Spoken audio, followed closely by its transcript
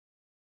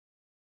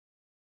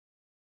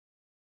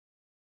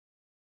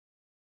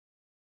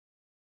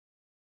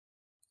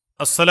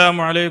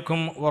അസ്സലാമു അലൈക്കും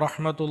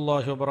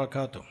വറഹ്മത്തുള്ളാഹി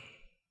വബറകാതുഹു.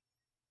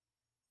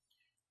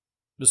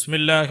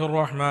 ബിസ്മില്ലാഹിർ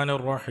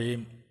റഹ്മാനിർ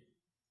റഹീം.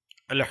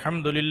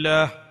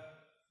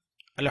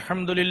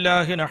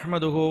 അൽഹംദുലില്ലാഹി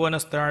നഹ്മദുഹു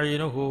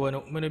വനസ്തഈനുഹു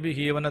വനുഅ്മിനു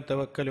ബിഹി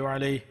വനതവക്കലു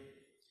അലൈഹി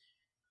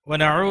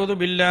വനഊദു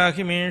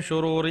ബില്ലാഹി മിൻ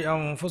ശുറൂരി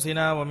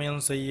അൻഫുസിനാ വമിൻ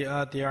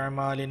സയ്യിആതി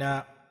അഅമാലിനാ.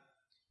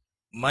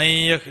 മൻ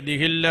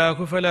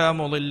യഹ്ദിഹില്ലാഹു ഫലാ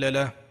മുളില്ല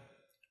ലഹു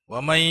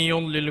വമൻ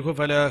യുദ്ലിൽഹു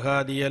ഫലാ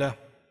ഹാദിയ ലഹു.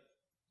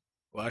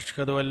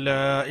 وأشهد أن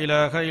لا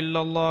إله إلا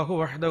الله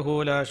وحده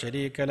لا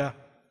شريك له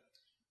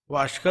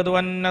وأشهد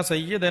أن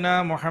سيدنا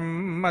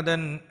محمدا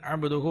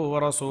عبده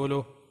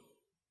ورسوله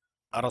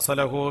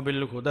أرسله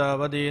بالهدى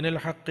ودين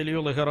الحق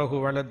ليظهره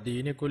على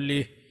الدين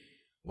كله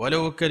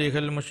ولو كره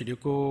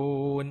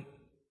المشركون.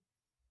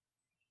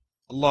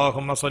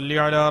 اللهم صل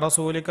على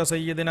رسولك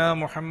سيدنا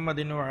محمد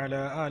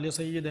وعلى آل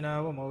سيدنا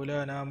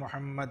ومولانا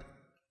محمد.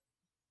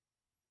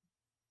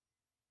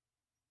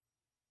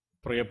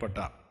 പ്രിയപ്പെട്ട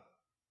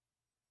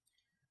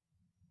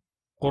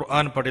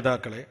ഖുർആൻ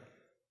പഠിതാക്കളെ,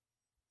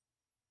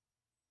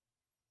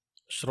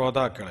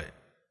 ശ്രോതാക്കളെ,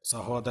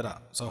 സഹോദര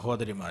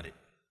സഹോദരിമാരെ,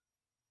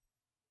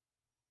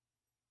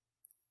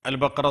 അൽ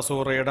ബഖറ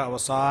സൂറയുടെ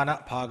അവസാന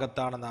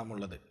ഭാഗത്താണ് നാം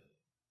ഉള്ളത്.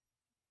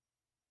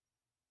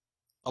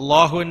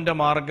 അള്ളാഹുവിൻ്റെ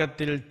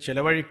മാർഗത്തിൽ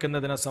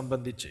ചെലവഴിക്കുന്നതിനെ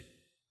സംബന്ധിച്ച്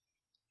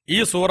ഈ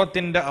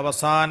സൂറത്തിൻ്റെ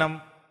അവസാനം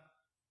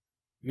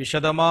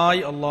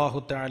വിശദമായി അള്ളാഹു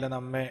തആല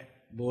നമ്മെ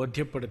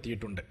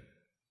ബോധ്യപ്പെടുത്തിയിട്ടുണ്ട്.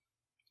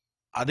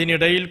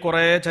 അതിനിടയിൽ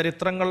കുറേ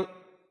ചരിത്രങ്ങൾ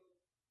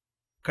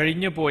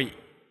കഴിഞ്ഞുപോയി,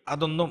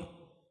 അതൊന്നും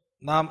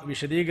നാം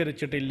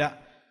വിശദീകരിച്ചിട്ടില്ല.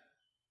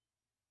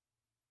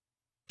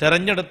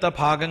 തെരഞ്ഞെടുത്ത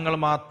ഭാഗങ്ങൾ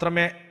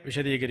മാത്രമേ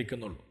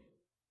വിശദീകരിക്കുന്നുള്ളൂ.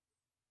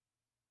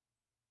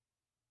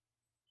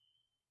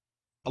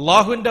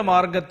 അള്ളാഹുവിൻ്റെ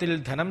മാർഗത്തിൽ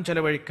ധനം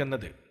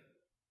ചെലവഴിക്കുന്നത്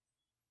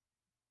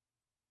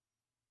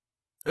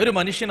ഒരു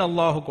മനുഷ്യന്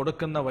അള്ളാഹു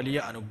കൊടുക്കുന്ന വലിയ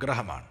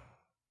അനുഗ്രഹമാണ്.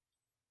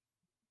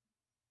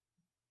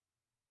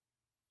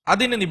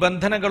 അതിന്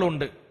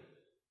നിബന്ധനകളുണ്ട്,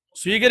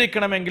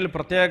 സ്വീകരിക്കണമെങ്കിൽ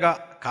പ്രത്യേക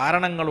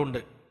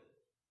കാരണങ്ങളുണ്ട്.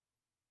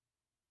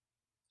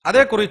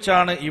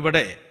 അതേക്കുറിച്ചാണ്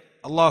ഇവിടെ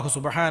അല്ലാഹു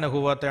സുബ്ഹാനഹു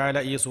വ തആല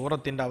ഈ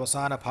സൂറത്തിൻ്റെ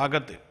അവസാന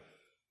ഭാഗത്ത്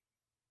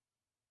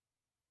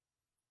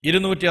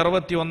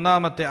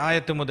 261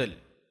 ആയത്ത് മുതൽ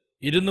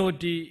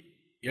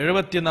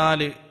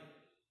 274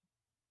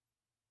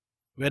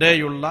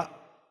 വരെയുള്ള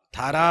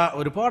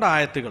ഒരുപാട്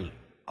ആയത്തുകൾ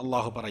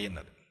അല്ലാഹു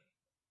പറയുന്നത്.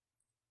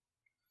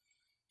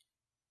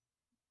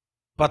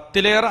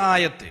 10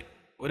 ആയത്ത്,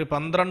 ഒരു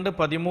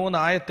 12-13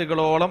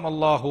 ആയത്തുകളോളം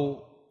അല്ലാഹു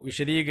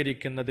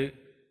വിശദീകരിക്കുന്നത്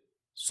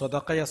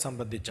സ്വതക്കയെ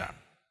സംബന്ധിച്ചാണ്.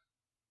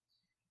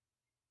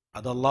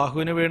 അത്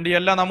അള്ളാഹുവിന്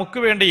വേണ്ടിയല്ല, നമുക്ക്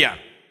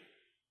വേണ്ടിയാണ്.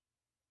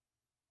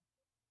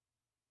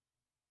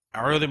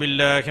 അഊദു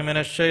ബില്ലാഹി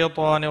മിനശ്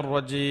ശൈത്വാനിർ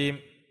റജീം.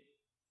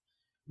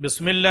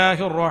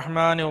 ബിസ്മില്ലാഹിർ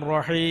റഹ്മാനിർ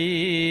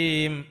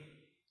റഹീം.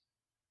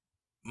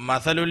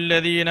 മസലുൽ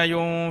ലദീന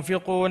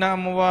യുൻഫിഖൂന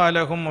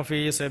അംവാലഹും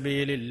ഫീ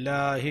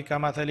സബീലില്ലാഹി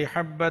കമസലി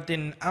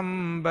ഹബ്ബത്തിൻ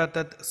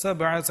അംബതത്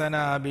സബ്അ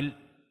സനാബിൽ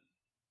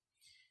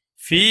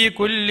ഫീ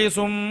കുല്ലി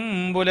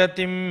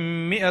സുംബുലത്തിൻ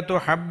മിഅതു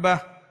ഹബ്ബ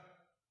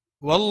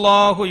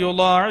വല്ലാഹു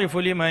യുളാഇഫു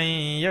ലിമൻ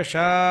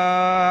യശാ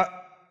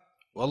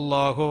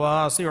വല്ലാഹു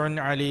വാസിഉൻ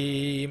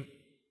അലീം.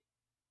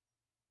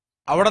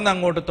 അവിടെ നിന്ന്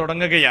അങ്ങോട്ട്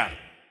തുടങ്ങുകയാണ്.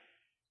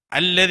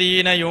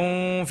 അല്ലദീന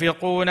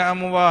യുൻഫിഖൂന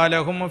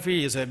അംവാലഹും ഫീ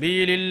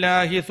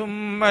സബീലില്ലാഹി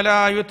സുമ്മ ലാ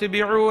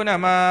യുത്ബിഊന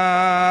മാ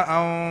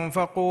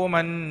അൻഫഖൂ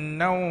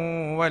മന്നൻ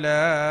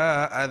വലാ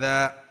അദാ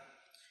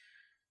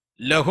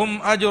ലഹും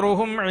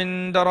അജ്റുഹും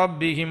ഇൻദ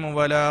റബ്ബിഹിം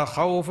വലാ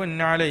ഖൗഫുൻ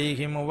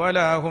അലൈഹിം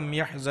വലാ ഹും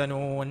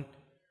യഹ്സനൂൻ.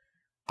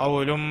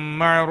 ഖൗലുൻ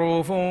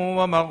മഅറൂഫുൻ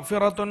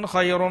വമഗ്ഫിറത്തുൻ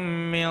ഖൈറുൻ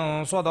മിൻ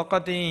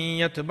സ്വദഖത്തിൻ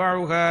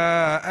യത്ബഉഹാ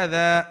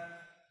അദാ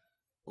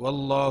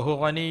വല്ലാഹു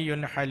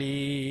ഗനിയ്യുൻ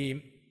ഹലീം.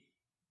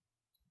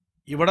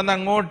 ഇവിടെ നിന്ന്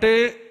അങ്ങോട്ട്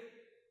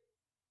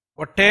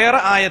ഒട്ടേറെ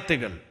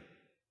ആയത്തുകൾ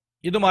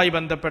ഇതുമായി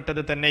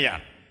ബന്ധപ്പെട്ടത്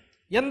തന്നെയാണ്.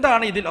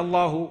 എന്താണ് ഇതിൽ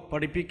അള്ളാഹു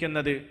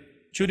പഠിപ്പിക്കുന്നത്?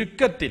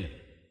 ചുരുക്കത്തിൽ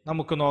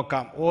നമുക്ക്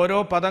നോക്കാം. ഓരോ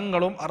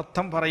പദങ്ങളും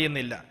അർത്ഥം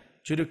പറയുന്നില്ല.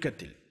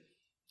 ചുരുക്കത്തിൽ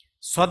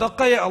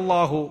സ്വദഖയെ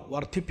അള്ളാഹു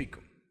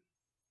വർദ്ധിപ്പിക്കും.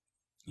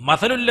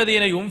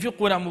 മസലുല്ലദീന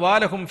യുൻഫിഖൂന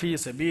അംവാലഹും ഫീ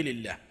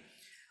സബീലില്ലാഹ്,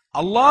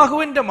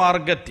 അള്ളാഹുവിൻ്റെ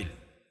മാർഗത്തിൽ.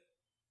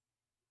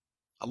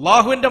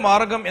 അള്ളാഹുവിൻ്റെ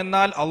മാർഗം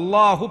എന്നാൽ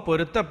അള്ളാഹു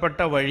പൊരുത്തപ്പെട്ട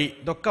വഴി.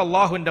 ഇതൊക്കെ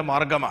അള്ളാഹുവിൻ്റെ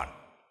മാർഗമാണ്.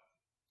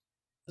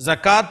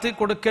 സക്കാത്ത്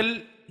കൊടുക്കൽ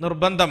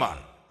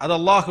നിർബന്ധമാണ്, അത്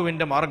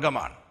അള്ളാഹുവിൻ്റെ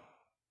മാർഗമാണ്.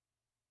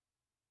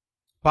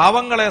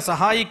 പാവങ്ങളെ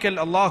സഹായിക്കൽ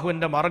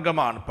അള്ളാഹുവിൻ്റെ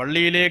മാർഗമാണ്.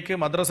 പള്ളിയിലേക്ക്,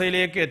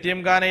 മദ്രസയിലേക്ക്,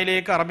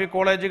 യതീംഖാനയിലേക്ക്, അറബി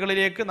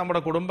കോളേജുകളിലേക്ക്,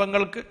 നമ്മുടെ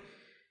കുടുംബങ്ങൾക്ക്,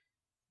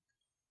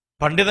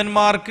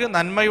 പണ്ഡിതന്മാർക്ക്,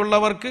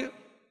 നന്മയുള്ളവർക്ക്,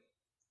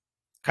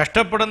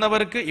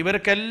 കഷ്ടപ്പെടുന്നവർക്ക്,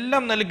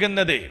 ഇവർക്കെല്ലാം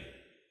നൽകുന്നത്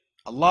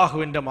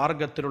അള്ളാഹുവിൻ്റെ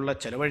മാർഗത്തിലുള്ള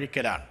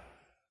ചെലവഴിക്കലാണ്.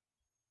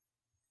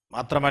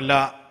 മാത്രമല്ല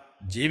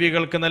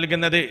ജീവികൾക്ക്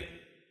നൽകുന്നത്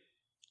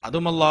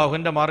അതും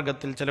അള്ളാഹുവിൻ്റെ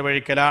മാർഗത്തിൽ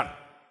ചെലവഴിക്കലാണ്.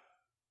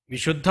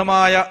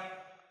 വിശുദ്ധമായ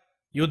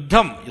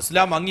യുദ്ധം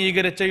ഇസ്ലാം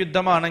അംഗീകരിച്ച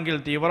യുദ്ധമാണെങ്കിൽ,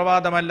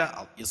 തീവ്രവാദമല്ല,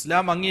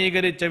 ഇസ്ലാം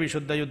അംഗീകരിച്ച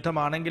വിശുദ്ധ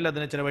യുദ്ധമാണെങ്കിൽ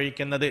അതിന്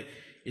ചെലവഴിക്കുന്നത്,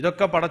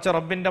 ഇതൊക്കെ പടച്ച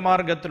റബ്ബിൻ്റെ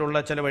മാർഗത്തിലുള്ള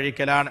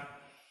ചെലവഴിക്കലാണ്.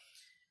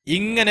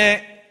 ഇങ്ങനെ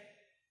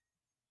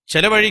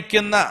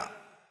ചെലവഴിക്കുന്ന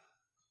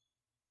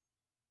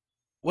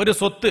ഒരു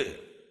സ്വത്ത്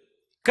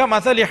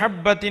കമസലി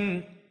ഹബ്ബത്തിൻ,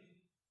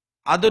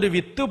 അതൊരു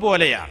വിത്ത്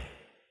പോലെയാണ്.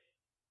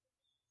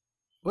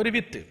 ഒരു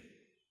വിത്ത്.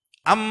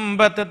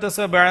 അംബതത്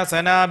സബഅ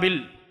സനാബിൽ,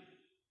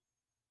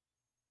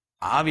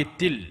 ആ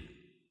വിത്തിൽ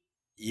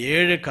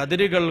 7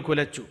 കതിരുകൾ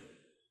കുലച്ചു.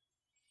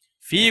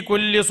 ഫീ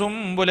കുല്ലി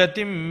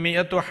സുംബുലത്തിൻ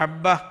മിഅതു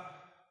ഹബ്ബ,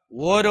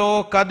 ഓരോ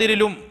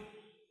കതിരിലും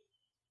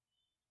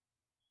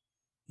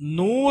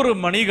 100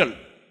 മണികൾ,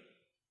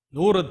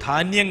 100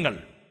 ധാന്യങ്ങൾ.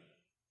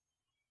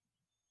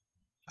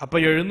 അപ്പൊ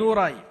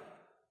 700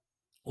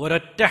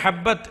 ഒരൊറ്റ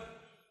ഹബ്ബത്ത്,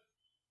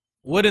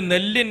 ഒരു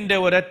നെല്ലിൻ്റെ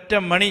ഒരൊറ്റ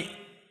മണി,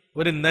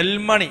 ഒരു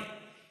നെൽമണി,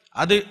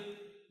 അത്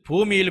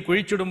ഭൂമിയിൽ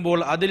കുഴിച്ചിടുമ്പോൾ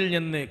അതിൽ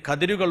നിന്ന്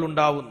കതിരുകൾ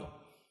ഉണ്ടാവുന്നു.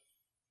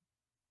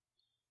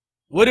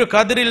 ഒരു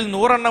കതിരിൽ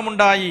 100 എണ്ണം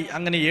ഉണ്ടായി,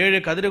 അങ്ങനെ 7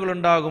 കതിരുകൾ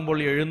ഉണ്ടാകുമ്പോൾ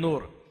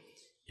 700.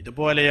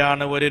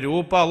 ഇതുപോലെയാണ് ഒരു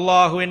രൂപ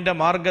അള്ളാഹുവിൻ്റെ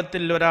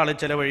മാർഗത്തിൽ ഒരാൾ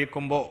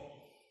ചെലവഴിക്കുമ്പോൾ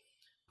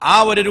ആ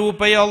ഒരു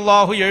രൂപയെ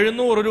അള്ളാഹു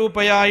 700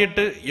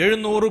 രൂപയായിട്ട്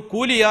 700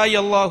 കൂലിയായി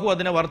അള്ളാഹു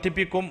അതിനെ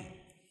വർദ്ധിപ്പിക്കും.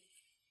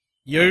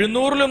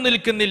 700ലും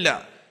നിൽക്കുന്നില്ല.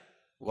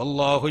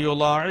 വല്ലാഹു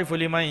യുളാഇഫു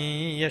ലിമൻ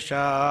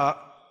യശാ,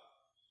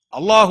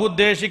 അള്ളാഹു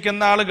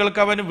ഉദ്ദേശിക്കുന്ന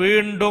ആളുകൾക്ക് അവൻ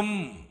വീണ്ടും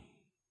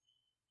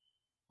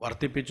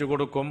വർദ്ധിപ്പിച്ചു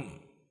കൊടുക്കും.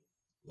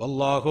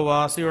 വല്ലാഹു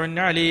വാസിഉൻ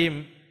അലീം,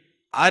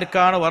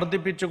 ആർക്കാണ്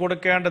വർദ്ധിപ്പിച്ചു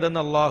കൊടുക്കേണ്ടതെന്ന്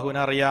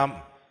അള്ളാഹുവിനറിയാം.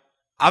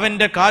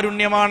 അവന്റെ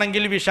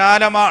കാരുണ്യമാണെങ്കിൽ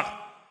വിശാലമാണ്.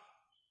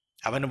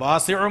 അവൻ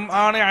വാസിഉം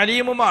ആണ്,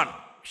 അലീമുമാണ്,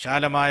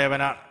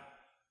 വിശാലമായവനാണ്.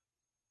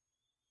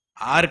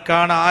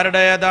 ആർക്കാണ്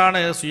ആരുടേതാണ്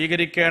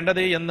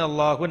സ്വീകരിക്കേണ്ടത് എന്ന്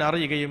അള്ളാഹുവിന്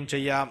അറിയുകയും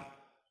ചെയ്യാം.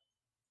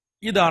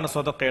 ഇതാണ്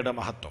സ്വതക്കയുടെ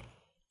മഹത്വം.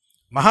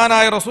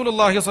 മഹാനായ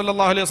റസൂലുള്ളാഹി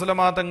സ്വല്ലല്ലാഹു അലൈഹി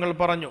വസല്ലം തങ്ങൾ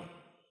പറഞ്ഞു,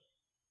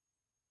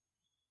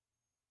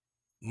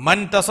 മൻ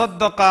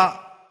തസദ്ദഖ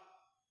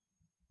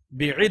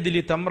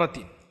ബിഇദ്ലി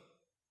തംറത്തിൻ,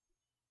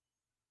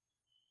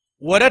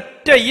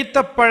 ഒരൊറ്റ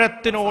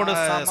ഈത്തപ്പഴത്തിനോട്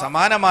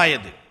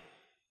സമാനമായത്,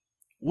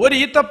 ഒരു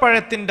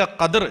ഈത്തപ്പഴത്തിന്റെ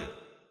ഖദർ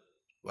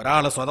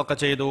ഒരാൾ സ്വതക്ക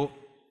ചെയ്തു.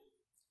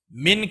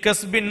 മിൻ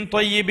കസ്ബിൻ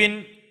ത്വയ്യിബിൻ,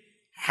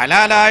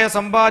 ഹലാലായ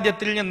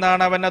സമ്പാദ്യത്തിൽ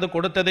നിന്നാണ് അവൻ അത്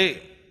കൊടുത്തത്.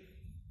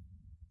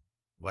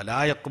 വലാ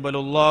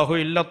യഖ്ബലുല്ലാഹു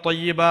ഇല്ല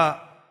ത്വയ്യിബ,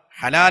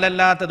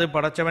 ഹലാലല്ലാത്തത്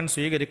പടച്ചവൻ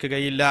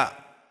സ്വീകരിക്കുകയില്ല.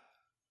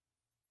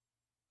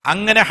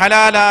 അങ്ങനെ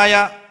ഹലാലായ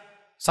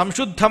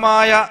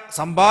സംശുദ്ധമായ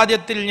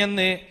സമ്പാദ്യത്തിൽ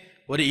നിന്ന്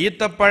ഒരു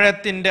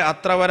ഈത്തപ്പഴത്തിന്റെ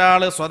അത്ര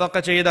ഒരാൾ സ്വതക്ക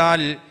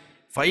ചെയ്താൽ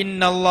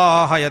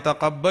ഫഇന്നല്ലാഹ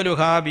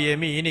യതഖബ്ബലുഹാ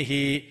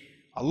ബിയമീനിഹി,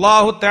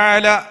 അല്ലാഹു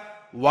തആല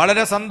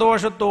വളരെ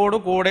സന്തോഷത്തോടു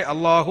കൂടെ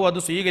അള്ളാഹു അത്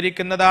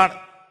സ്വീകരിക്കുന്നതാണ്.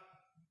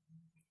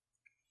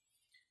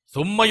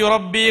 സുമ്മ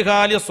യുറബ്ബിഹാ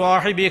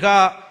ലിസ്വാഹിബിഹാ,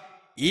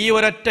 ഈ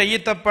ഒരൊറ്റ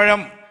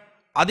ഈത്തപ്പഴം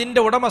അതിന്റെ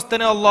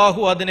ഉടമസ്ഥന്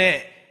അള്ളാഹു അതിനെ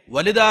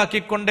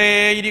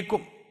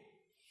വലുതാക്കിക്കൊണ്ടേയിരിക്കും.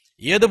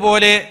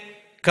 ഏതുപോലെ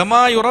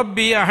കമാ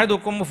യുറബ്ബി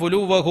അഹദുക്കും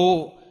ഫുലുവഹു,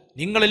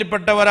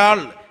 നിങ്ങളിൽപ്പെട്ട ഒരാൾ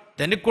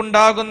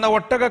തനിക്കുണ്ടാകുന്ന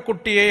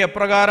ഒട്ടകക്കുട്ടിയെ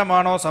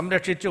എപ്രകാരമാണോ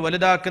സംരക്ഷിച്ച്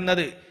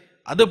വലുതാക്കുന്നത്,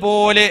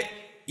 അതുപോലെ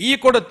ഈ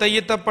കൊടുത്ത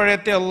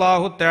ഈത്തപ്പഴത്തെ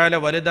അല്ലാഹു തആല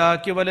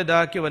വലുതാക്കി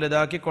വലുതാക്കി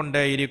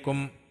വലുതാക്കിക്കൊണ്ടേയിരിക്കും.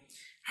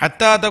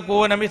 ഹത്താ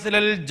തകൂന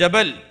മിസ്ലൽ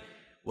ജബൽ,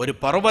 ഒരു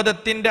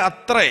പർവ്വതത്തിന്റെ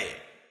അത്ര,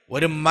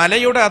 ഒരു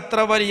മലയുടെ അത്ര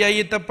വലിയ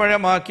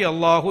ഈത്തപ്പഴമാക്കി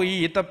അള്ളാഹു ഈ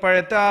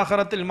ഈത്തപ്പഴത്തെ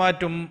ആഖിറത്തിൽ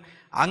മാറ്റും.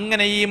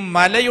 അങ്ങനെ ഈ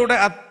മലയുടെ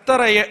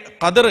അത്ര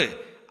ഖദർ,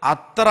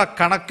 അത്ര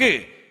കണക്ക്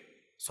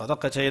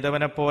സ്വതക്ക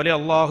ചെയ്തവനെ പോലെ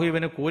അള്ളാഹു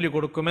ഇവന് കൂലി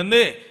കൊടുക്കുമെന്ന്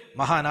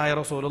മഹാനായ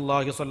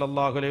റസൂലുള്ളാഹി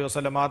സ്വല്ലല്ലാഹു അലൈഹി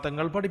വസല്ലം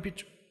തങ്ങൾ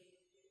പഠിപ്പിച്ചു.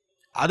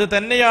 അത്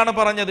തന്നെയാണ്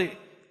പറഞ്ഞത്.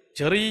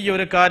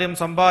 ചെറിയൊരു കാര്യം,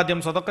 സമ്പാദ്യം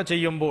സ്വതക്ക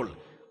ചെയ്യുമ്പോൾ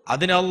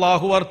അതിനെ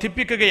അള്ളാഹു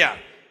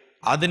വർദ്ധിപ്പിക്കുകയാണ്.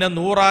 അതിനെ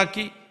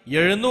 100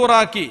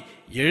 700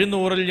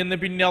 700-ൽ നിന്ന്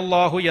പിന്നെ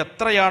അള്ളാഹു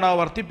എത്രയാണോ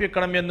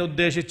വർദ്ധിപ്പിക്കണം എന്ന്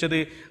ഉദ്ദേശിച്ചത്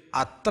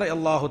അത്ര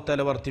അള്ളാഹു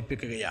തആല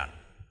വർദ്ധിപ്പിക്കുകയാണ്.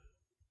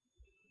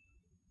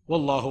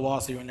 വല്ലാഹു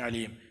വാസിഉൻ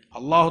അലീം,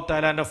 അള്ളാഹു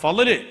തആലാന്റെ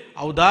ഫളല്,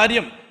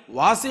 ഔദാര്യം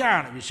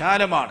വാസിയാണ്,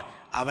 വിശാലമാണ്.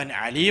 അവൻ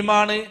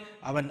അലീമാണ്.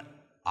 അവൻ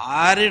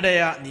ആരുടെ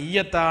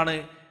നിയ്യത്താണ്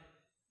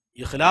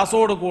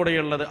ഇഖ്ലാസോട്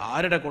കൂടെയുള്ളത്,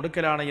 ആരുടെ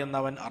കൊടുക്കലാണ് എന്ന്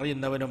അവൻ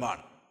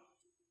അറിയുന്നവനുമാണ്.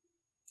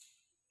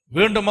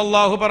 വീണ്ടും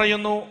അള്ളാഹു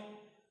പറയുന്നു,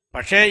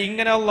 പക്ഷേ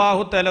ഇങ്ങനെ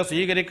അള്ളാഹു തആല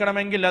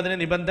സ്വീകരിക്കണമെങ്കിൽ അതിന്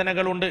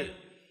നിബന്ധനകളുണ്ട്.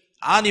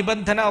 ആ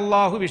നിബന്ധന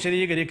അള്ളാഹു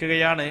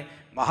വിശദീകരിക്കുകയാണ്.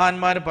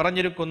 മഹാന്മാർ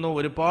പറഞ്ഞിരിക്കുന്നു,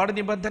 ഒരുപാട്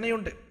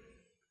നിബന്ധനയുണ്ട്.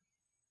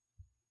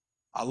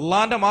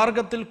 അള്ളാന്റെ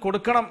മാർഗത്തിൽ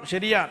കൊടുക്കണം,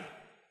 ശരിയാണ്.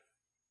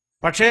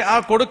 പക്ഷേ ആ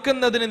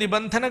കൊടുക്കുന്നതിന്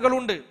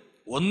നിബന്ധനകളുണ്ട്.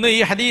 ഒന്ന്, ഈ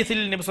ഹദീസിൽ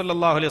നബി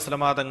സല്ലല്ലാഹു അലൈഹി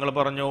വസല്ലം തങ്ങൾ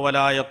പറഞ്ഞു,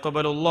 വലാ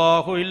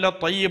യഖ്ബലുല്ലാഹു ഇല്ല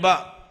ത്വയ്യിബ,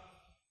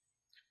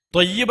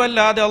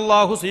 ത്വയ്യിബല്ലാതെ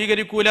അള്ളാഹു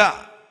സ്വീകരിക്കൂല.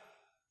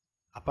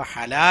 അപ്പൊ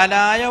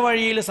ഹലാലായ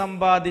വഴിയിൽ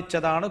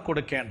സമ്പാദിച്ചതാണ്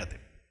കൊടുക്കേണ്ടത്.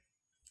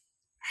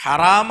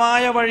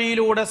 ഹറാമായ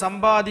വഴിയിലൂടെ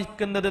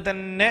സമ്പാദിക്കുന്നത്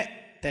തന്നെ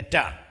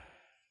തെറ്റാണ്.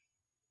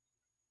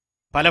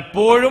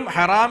 പലപ്പോഴും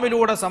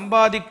ഹറാമിലൂടെ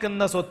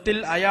സമ്പാദിക്കുന്ന സ്വത്തിൽ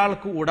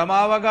അയാൾക്ക്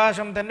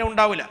ഉടമാവകാശം തന്നെ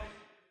ഉണ്ടാവില്ല.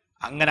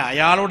 അങ്ങനെ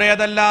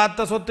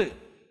അയാളുടേതല്ലാത്ത സ്വത്ത്,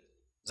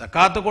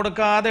 സക്കാത്ത്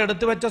കൊടുക്കാതെ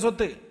എടുത്തു വെച്ച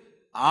സ്വത്ത്,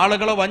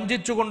 ആളുകളെ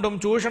വഞ്ചിച്ചുകൊണ്ടും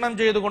ചൂഷണം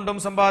ചെയ്തുകൊണ്ടും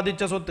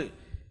സമ്പാദിച്ച സ്വത്ത്,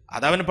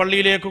 അതവൻ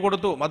പള്ളിയിലേക്ക്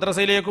കൊടുത്തു,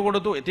 മദ്രസയിലേക്ക്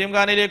കൊടുത്തു,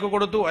 യതീംഖാനയിലേക്ക്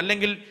കൊടുത്തു,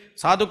 അല്ലെങ്കിൽ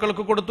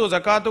സാധുക്കൾക്ക് കൊടുത്തു,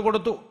 സക്കാത്ത്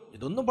കൊടുത്തു,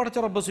 ഇതൊന്നും പടച്ച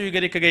റബ്ബ്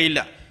സ്വീകരിക്കുകയില്ല.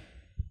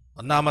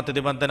 ഒന്നാമത്തെ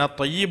നിബന്ധന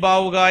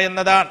ത്വയ്യിബാവുക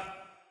എന്നതാണ്.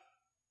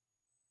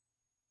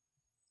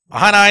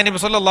 മഹാനായ നബി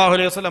സല്ലല്ലാഹു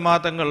അലൈഹി വസല്ലം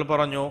തങ്ങൾ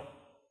പറഞ്ഞു,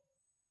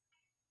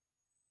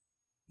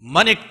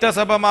 മൻ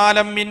ഇക്തസബ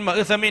മാലം മിൻ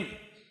മഅ്സമിൻ,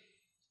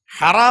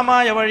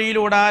 ഹറാമായ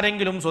വഴിയിലൂടെ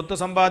ആരെങ്കിലും സ്വത്ത്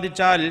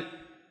സമ്പാദിച്ചാൽ,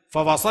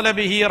 ഫവസല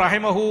ബിഹി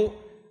റഹിമഹു,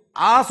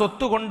 ആ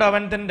സ്വത്ത് കൊണ്ട്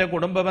അവൻ തന്റെ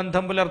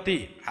കുടുംബബന്ധം പുലർത്തി.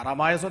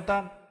 ഹറാമായ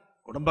സ്വത്താണ്,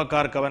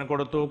 കുടുംബക്കാർക്ക് അവൻ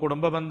കൊടുത്തു,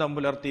 കുടുംബബന്ധം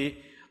പുലർത്തി.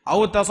 ഔ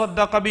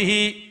തസദ്ദഖ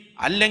ബിഹി,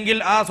 അല്ലെങ്കിൽ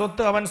ആ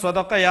സ്വത്ത് അവൻ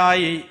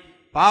സ്വതക്കയായി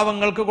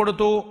പാവങ്ങൾക്ക്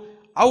കൊടുത്തു.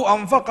 ഔ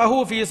അൻഫഖഹു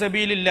ഫീ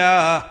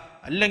സബീലില്ലാഹ്,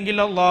 അല്ലെങ്കിൽ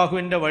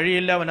അല്ലാഹുവിന്റെ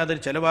വഴിയിൽ അവൻ അതിൽ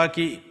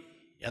ചെലവാക്കി.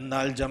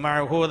 എന്നാൽ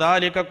ജമഅഹു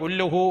ദാലിക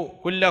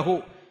കുല്ലഹു,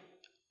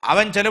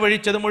 അവൻ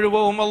ചെലവഴിച്ചത്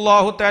മുഴുവനും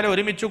അല്ലാഹു തആല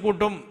ഒരുമിച്ച്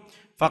കൂട്ടും.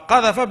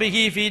 ഫഖദഫ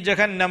ബിഹി ഫീ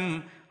ജഹന്നം,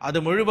 അത്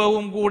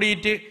മുഴുവനും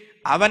കൂടിയിട്ട്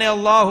അവനെ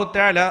അല്ലാഹു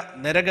തആല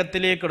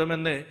നരകത്തിലേക്ക്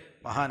ഇടുമെന്ന്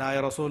മഹാനായ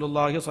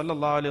റസൂലുള്ളാഹി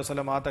സ്വല്ലല്ലാഹു അലൈഹി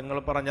വസല്ലം തങ്ങൾ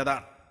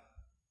പറഞ്ഞതാണ്.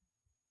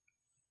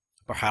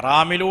 അപ്പൊ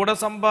ഹറാമിലൂടെ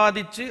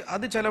സമ്പാദിച്ച്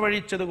അത്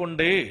ചെലവഴിച്ചത്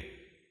കൊണ്ട്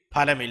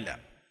ഫലമില്ല.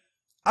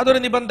 അതൊരു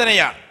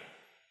നിബന്ധനയാണ്.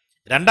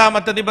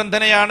 രണ്ടാമത്തെ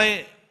നിബന്ധനയാണ്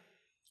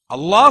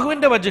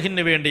അള്ളാഹുവിന്റെ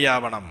വജ്ഹിന്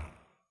വേണ്ടിയാവണം.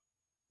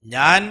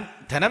 ഞാൻ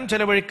ധനം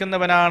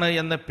ചെലവഴിക്കുന്നവനാണ്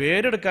എന്ന്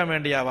പേരെടുക്കാൻ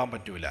വേണ്ടിയാവാൻ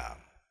പറ്റൂല,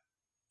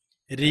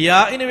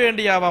 റിയാഇന്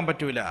വേണ്ടിയാവാൻ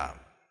പറ്റൂല.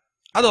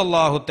 അത്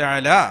അല്ലാഹു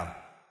തആല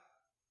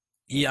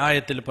ഈ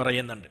ആയത്തിൽ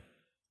പറയുന്നുണ്ട്.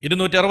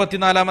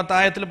 264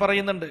 ആയത്തിൽ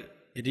പറയുന്നുണ്ട്,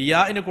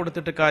 റിയാഇന്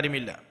കൊടുത്തിട്ട്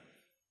കാര്യമില്ല.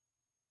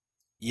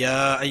 യാ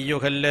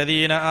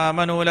അയ്യുഹല്ലദീന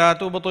ആമനൂ ലാ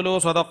തുബ്തിലൂ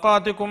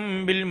സദഖാതികും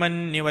ബിൽ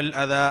മന്നി വൽ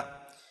അദാ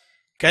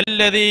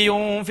കല്ലദീ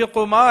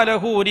യുൻഫിഖു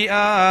മാലഹു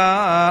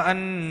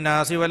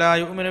റിആഅൻ-നാസി വലാ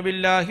യുഅ്മിനു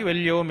ബില്ലാഹി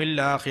വൽ യൗമിൽ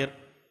ആഖിർ.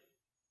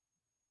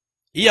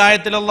 ഈ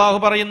ആയത്തിൽ അല്ലാഹു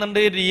പറയുന്നുണ്ട്,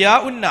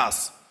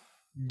 റിയാഉന്നാസ്,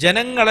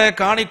 ജനങ്ങളെ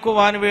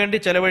കാണിക്കുവാൻ വേണ്ടി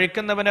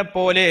ചെലവഴിക്കുന്നവനെ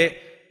പോലെ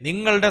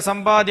നിങ്ങളുടെ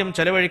സമ്പാദ്യം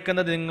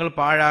ചെലവഴിക്കുന്നത് നിങ്ങൾ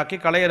പാഴാക്കി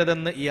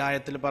കളയരുതെന്ന് ഈ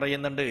ആയത്തിൽ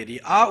പറയുന്നുണ്ട്.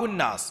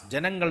 റിയാഉന്നാസ്,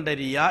 ജനങ്ങളുടെ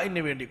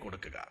റിയാഇന് വേണ്ടി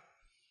കൊടുക്കുക.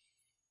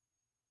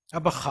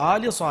 അപ്പൊ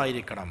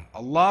ഖാലിസായിരിക്കണം,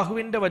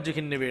 അള്ളാഹുവിന്റെ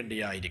വജ്ഹിന്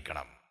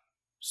വേണ്ടിയായിരിക്കണം,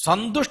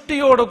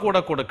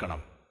 സന്തുഷ്ടിയോടുകൂടെ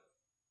കൊടുക്കണം.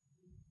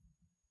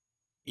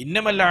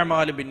 ഇന്നമൽ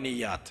അഅ്മാലു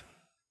ബിന്നിയാത്ത്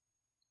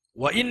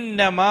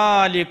വഇന്നമാ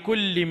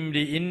ലികുല്ലി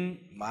ഇംരിഇൻ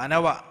മാ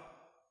നവ.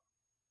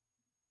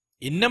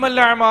 ഇന്നമൽ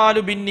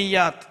അഅ്മാലു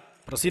ബിന്നിയാത്ത്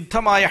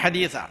പ്രസിദ്ധമായ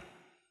ഹദീസാണ്.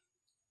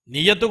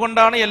 നിയ്യത്ത്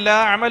കൊണ്ടാണ് എല്ലാ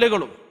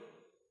അമലുകളും.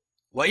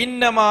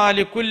 വഇന്നമാ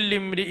ലികുല്ലി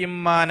ഇംരിഇൻ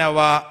മാ നവ,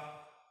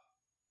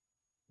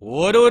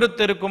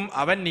 ഓരോരുത്തർക്കും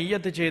അവൻ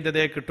നിയ്യത്ത്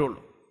ചെയ്തതേ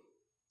കിട്ടുള്ളൂ.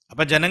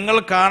 അപ്പൊ ജനങ്ങൾ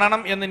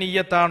കാണണം എന്ന്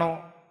നിയ്യത്താണോ?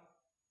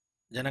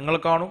 ജനങ്ങൾ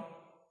കാണും.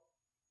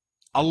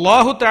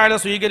 അല്ലാഹു തആല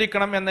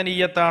സ്വീകരിക്കണം എന്ന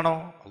നിയ്യത്താണോ?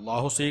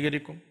 അല്ലാഹു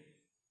സ്വീകരിക്കും.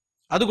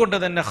 അതുകൊണ്ട്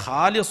തന്നെ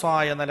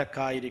ഖാലിസായ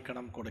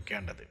നിലക്കായിരിക്കണം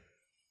കൊടുക്കേണ്ടത്.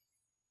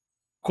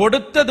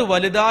 കൊടുത്തത്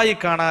വലുതായി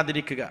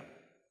കാണാതിരിക്കുക.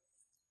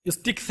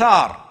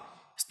 ഇസ്തിക്സാർ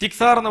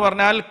എന്ന്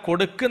പറഞ്ഞാൽ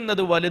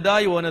കൊടുക്കുന്നത്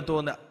വലുതായി ഓന്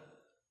തോന്നുക.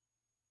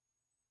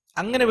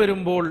 അങ്ങനെ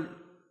വരുമ്പോൾ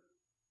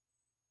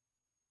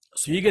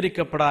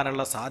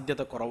സ്വീകരിക്കപ്പെടാനുള്ള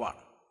സാധ്യത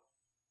കുറവാണ്.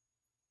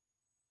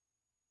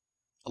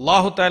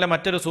 അല്ലാഹു തആല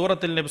മറ്റൊരു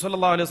സൂറത്തിൽ നബി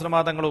സല്ലല്ലാഹു അലൈഹി വസല്ലം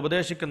തങ്ങൾ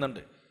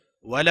ഉപദേശിക്കുന്നുണ്ട്,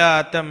 വലാ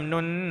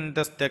തംനുൻ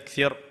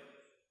തസ്തക്സിർ,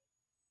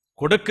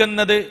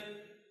 കൊടുക്കുന്നത്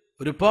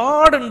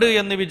ഒരുപാടുണ്ട്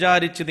എന്ന്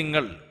വിചാരിച്ച്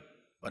നിങ്ങൾ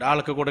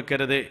ഒരാൾക്ക്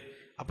കൊടുക്കരുത്.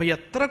 അപ്പൊ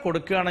എത്ര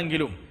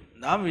കൊടുക്കുകയാണെങ്കിലും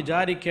നാം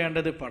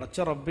വിചാരിക്കേണ്ടത്, പടച്ച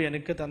റബ്ബ്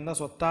എനിക്ക് തന്ന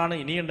സ്വത്താണ്,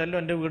 ഇനിയുണ്ടല്ലോ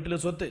എൻ്റെ വീട്ടിൽ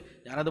സ്വത്ത്,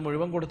 ഞാനത്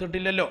മുഴുവൻ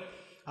കൊടുത്തിട്ടില്ലല്ലോ.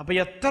 അപ്പൊ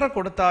എത്ര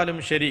കൊടുത്താലും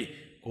ശരി,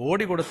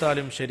 കോടി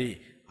കൊടുത്താലും ശരി,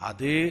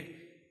 അത്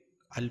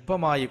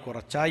അല്പമായി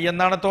കുറച്ചായി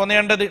എന്നാണ്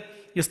തോന്നേണ്ടത്.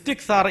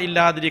 ഇസ്തിക്സാർ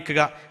ഇല്ലാതിരിക്കുക,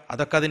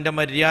 അതൊക്കെ അതിൻ്റെ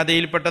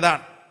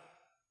മര്യാദയിൽപ്പെട്ടതാണ്.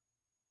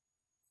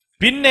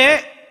 പിന്നെ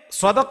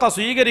സ്വതക്ക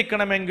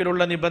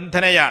സ്വീകരിക്കണമെങ്കിലുള്ള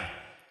നിബന്ധനയാണ്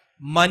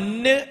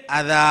മന്ന്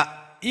അദാ.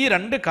 ഈ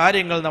രണ്ട്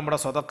കാര്യങ്ങൾ നമ്മുടെ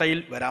സ്വതക്കയിൽ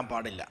വരാൻ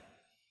പാടില്ല.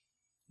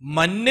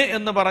 മന്ന്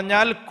എന്ന്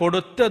പറഞ്ഞാൽ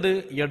കൊടുത്തത്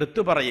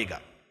എടുത്തു പറയുക,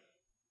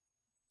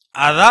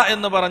 അദാ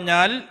എന്ന്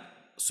പറഞ്ഞാൽ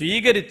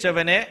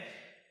സ്വീകരിച്ചവനെ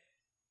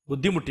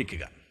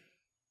ബുദ്ധിമുട്ടിക്കുക.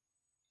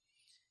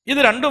 ഇത്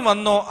രണ്ടും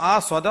വന്നോ ആ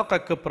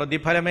സ്വതക്കക്ക്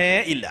പ്രതിഫലമേ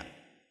ഇല്ല.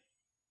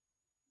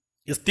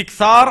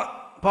 ഇസ്തിക്സാർ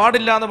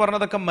പാടില്ല എന്ന്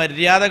പറഞ്ഞതൊക്കെ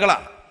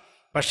മര്യാദകളാണ്.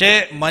 പക്ഷേ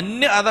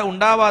മന്ന് അത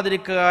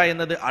ഉണ്ടാവാതിരിക്കുക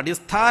എന്നത്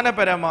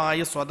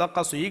അടിസ്ഥാനപരമായി സ്വതക്ക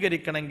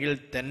സ്വീകരിക്കണമെങ്കിൽ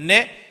തന്നെ,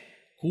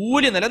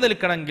 കൂലി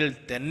നിലനിൽക്കണമെങ്കിൽ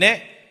തന്നെ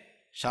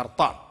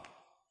ഷർത്താണ്.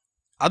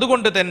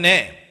 അതുകൊണ്ട് തന്നെ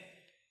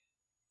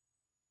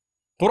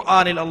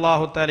ഖുർആനിൽ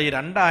അല്ലാഹു തആല ഈ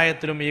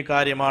രണ്ടായത്തിലും ഈ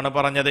കാര്യമാണ്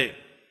പറഞ്ഞത്.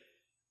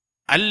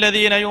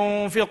 الذين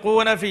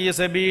ينفقون في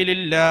سبيل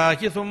الله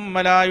ثم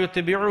لا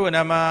يتبعون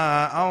ما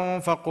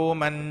أنفقوا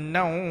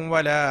منا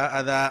ولا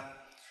أذى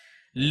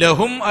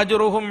لهم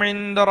أجرهم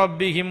عند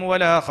ربهم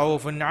ولا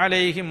خوف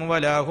عليهم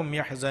ولا هم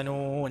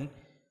يحزنون.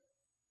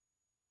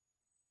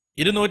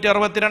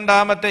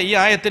 262 ഈ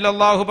ആയത്തിൽ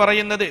അല്ലാഹു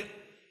പറയുന്നത്,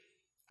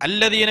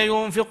 الذين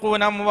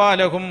ينفقون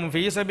أموالهم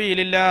في سبيل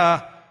الله,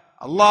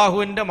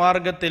 അല്ലാഹുവിന്റെ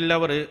മാർഗത്തിൽ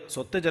അവർ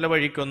സ്വത്ത്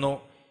ചെലവഴിക്കുന്നു.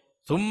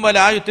 ثم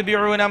لا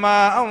يتبعون ما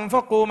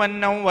أنفقوا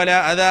منا ولا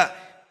أذى,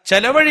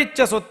 ചെലവഴിച്ച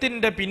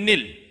സ്വത്തിന്റെ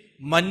പിന്നിൽ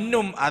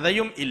മന്നും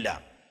അദയും ഇല്ല.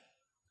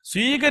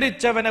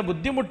 സ്വീകരിച്ചവനെ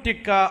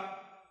ബുദ്ധിമുട്ടിക്ക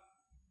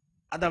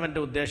അതവന്റെ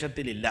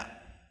ഉദ്ദേശത്തിലില്ല.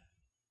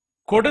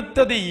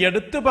 കൊടുത്തത്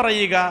എടുത്തു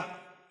പറയുക,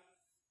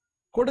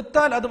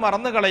 കൊടുത്താൽ അത്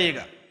മറന്നു കളയുക,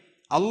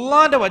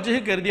 അള്ളാന്റെ വജ്ഹ്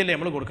കരുതിയല്ലേ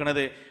നമ്മൾ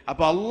കൊടുക്കണത്.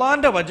 അപ്പൊ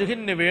അള്ളാന്റെ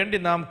വജ്ഹിന് വേണ്ടി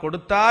നാം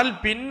കൊടുത്താൽ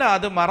പിന്നെ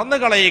അത് മറന്നു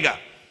കളയുക.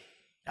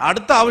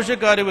 അടുത്ത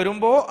ആവശ്യക്കാർ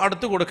വരുമ്പോൾ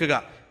അടുത്ത്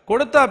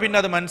കൊടുത്താൽ പിന്നെ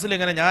അത്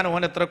മനസ്സിലിങ്ങനെ ഞാൻ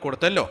ഓൻ എത്ര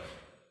കൊടുത്തല്ലോ,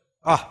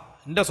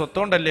 എൻ്റെ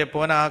സ്വത്തോണ്ടല്ലേ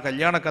പോൻ ആ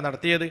കല്യാണമൊക്കെ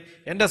നടത്തിയത്,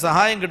 എൻ്റെ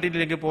സഹായം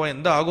കിട്ടിയിട്ടില്ലെങ്കിൽ പോ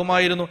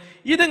എന്താകുമായിരുന്നു.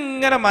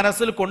 ഇതിങ്ങനെ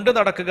മനസ്സിൽ കൊണ്ടു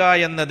നടക്കുക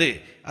എന്നത്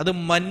അത്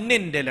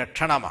മന്നിന്റെ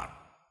ലക്ഷണമാണ്.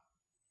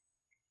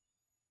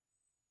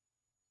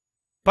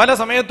 പല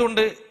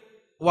സമയത്തുണ്ട്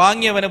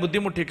വാങ്ങിയവനെ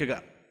ബുദ്ധിമുട്ടിക്കുക.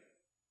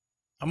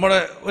 നമ്മുടെ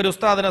ഒരു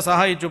ഉസ്താദിനെ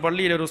സഹായിച്ചു,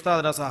 പള്ളിയിലെ ഒരു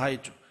ഉസ്താദിനെ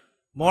സഹായിച്ചു,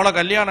 മോളെ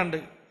കല്യാണമുണ്ട്,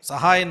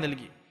 സഹായം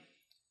നൽകി.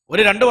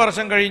 ഒരു 2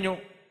 വർഷം കഴിഞ്ഞു,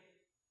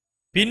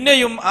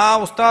 പിന്നെയും ആ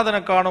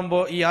ഉസ്താദിനെ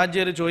കാണുമ്പോൾ ഈ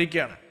ആചാര്യ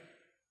ചോദിക്കുകയാണ്,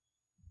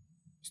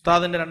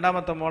 ഉസ്താദിന്റെ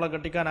 2ാമത്തെ മോളെ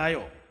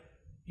കെട്ടിക്കാനായോ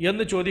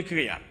എന്ന്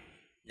ചോദിക്കുകയാണ്.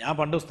 ഞാൻ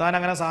പണ്ട് ഉസ്താദ്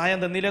അങ്ങനെ സഹായം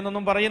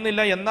തന്നില്ലെന്നൊന്നും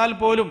പറയുന്നില്ല, എന്നാൽ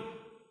പോലും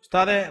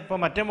ഉസ്താദെ ഇപ്പൊ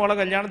മറ്റേ മോളെ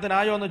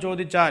കല്യാണത്തിനായോ എന്ന്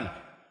ചോദിച്ചാൽ,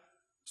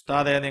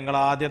 ഉസ്താദെ നിങ്ങൾ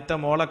ആദ്യത്തെ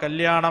മോളെ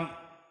കല്യാണം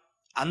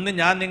അന്ന്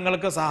ഞാൻ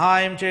നിങ്ങൾക്ക്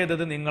സഹായം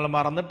ചെയ്തത് നിങ്ങൾ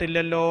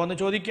മറന്നിട്ടില്ലല്ലോ എന്ന്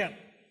ചോദിക്കുകയാണ്.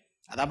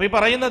 അതപ്പോ ഈ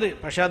പറയുന്നത്,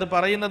 പക്ഷെ അത്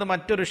പറയുന്നത്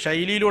മറ്റൊരു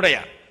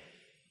ശൈലിയിലൂടെയാണ്.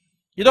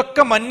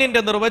 ഇതൊക്കെ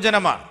മന്നിന്റെ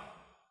നിർവചനമാണ്.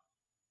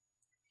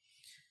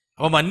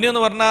 അപ്പൊ മഞ്ഞ്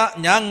എന്ന് പറഞ്ഞാൽ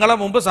ഞാൻ നിങ്ങളെ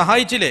മുമ്പ്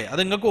സഹായിച്ചില്ലേ, അത്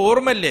നിങ്ങൾക്ക്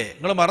ഓർമ്മല്ലേ,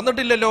 നിങ്ങൾ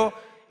മറന്നിട്ടില്ലല്ലോ,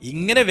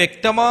 ഇങ്ങനെ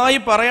വ്യക്തമായി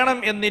പറയണം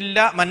എന്നില്ല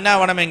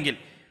മന്നാവണമെങ്കിൽ.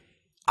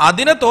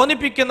 അതിനെ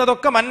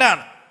തോന്നിപ്പിക്കുന്നതൊക്കെ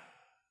മന്നാണ്.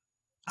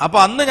 അപ്പൊ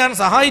അന്ന് ഞാൻ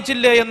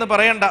സഹായിച്ചില്ലേ എന്ന്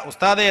പറയണ്ട,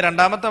 ഉസ്താദെ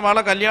 2ാമത്തെ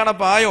മോളെ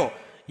കല്യാണപ്പായോ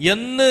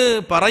എന്ന്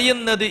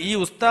പറയുന്നത് ഈ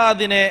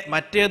ഉസ്താദിനെ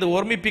മറ്റേത്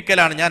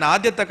ഓർമ്മിപ്പിക്കലാണ്. ഞാൻ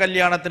ആദ്യത്തെ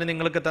കല്യാണത്തിന്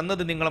നിങ്ങൾക്ക്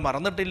തന്നത് നിങ്ങൾ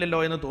മറന്നിട്ടില്ലല്ലോ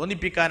എന്ന്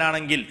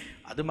തോന്നിപ്പിക്കാനാണെങ്കിൽ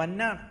അത്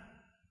മന്നാണ്.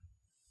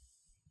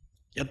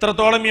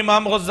 എത്രത്തോളം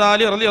ഇമാം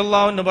ഗസാലി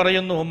റളിയല്ലാഹു അൻഹു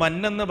പറയുന്നു,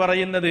 മന്നെന്ന്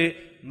പറയുന്നത്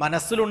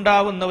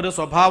മനസ്സിലുണ്ടാവുന്ന ഒരു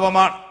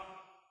സ്വഭാവമാണ്,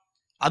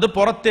 അത്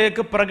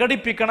പുറത്തേക്ക്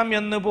പ്രകടിപ്പിക്കണം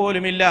എന്ന്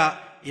പോലുമില്ല.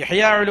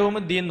 ഇഹ്യാ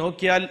ഉലൂമുദ്ദീൻ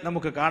നോക്കിയാൽ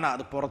നമുക്ക് കാണാം,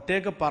 അത്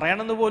പുറത്തേക്ക്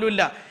പറയണമെന്ന്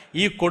പോലുമില്ല.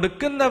 ഈ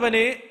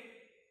കൊടുക്കുന്നവന്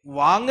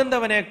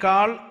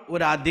വാങ്ങുന്നവനേക്കാൾ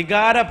ഒരു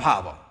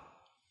അധികാരഭാവം,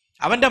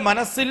 അവന്റെ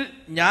മനസ്സിൽ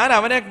ഞാൻ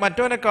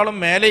മറ്റവനേക്കാളും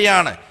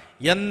മേലെയാണ്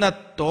എന്ന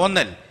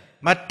തോന്നൽ.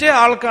 മറ്റേ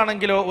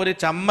ആൾക്കാണെങ്കിലോ ഒരു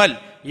ചമ്മൽ,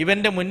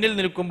 ഇവന്റെ മുന്നിൽ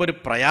നിൽക്കുമ്പോൾ ഒരു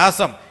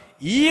പ്രയാസം.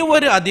 ഈ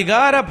ഒരു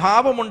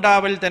അധികാരഭാവം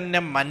ഉണ്ടാവൽ തന്നെ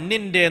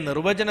മന്നിന്റെ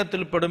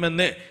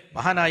നിർവചനത്തിൽപ്പെടുമെന്ന്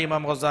മഹാനായ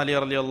ഇമാം ഗസാലി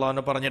റളിയല്ലാഹു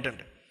അൻഹു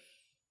പറഞ്ഞിട്ടുണ്ട്.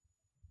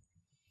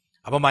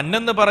 അപ്പൊ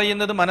മന്നെന്ന്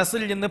പറയുന്നത്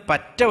മനസ്സിൽ നിന്ന്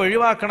പറ്റ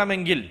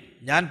ഒഴിവാക്കണമെങ്കിൽ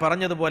ഞാൻ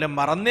പറഞ്ഞതുപോലെ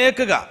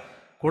മറന്നേക്കുക,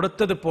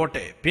 കൊടുത്തത്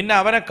പോട്ടെ. പിന്നെ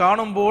അവനെ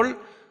കാണുമ്പോൾ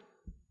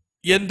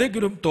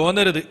എന്തെങ്കിലും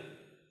തോന്നരുത്,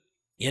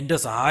 എൻ്റെ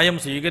സഹായം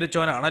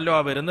സ്വീകരിച്ചവനാണല്ലോ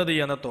ആ വരുന്നത്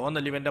എന്ന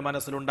തോന്നൽ ഇവന്റെ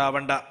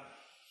മനസ്സിലുണ്ടാവണ്ട.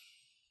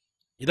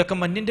 ഇതൊക്കെ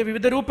മന്നിന്റെ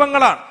വിവിധ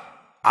രൂപങ്ങളാണ്.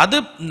 അത്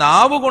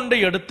നാവുകൊണ്ട്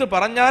എടുത്തു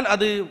പറഞ്ഞാൽ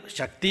അത്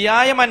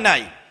ശക്തിയായ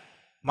മന്നായി.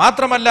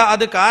 മാത്രമല്ല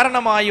അത്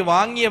കാരണമായി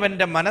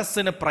വാങ്ങിയവന്റെ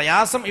മനസ്സിന്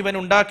പ്രയാസം ഇവൻ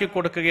ഉണ്ടാക്കി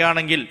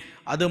കൊടുക്കുകയാണെങ്കിൽ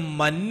അത്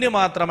മന്ന്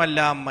മാത്രമല്ല,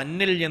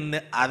 മന്നിൽ നിന്ന്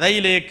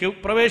അതയിലേക്ക്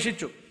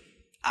പ്രവേശിച്ചു.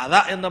 അത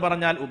എന്ന്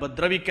പറഞ്ഞാൽ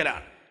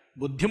ഉപദ്രവിക്കലാണ്,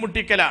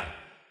 ബുദ്ധിമുട്ടിക്കലാണ്.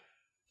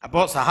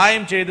 അപ്പോൾ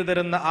സഹായം ചെയ്തു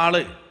തരുന്ന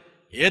ആള്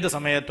ഏത്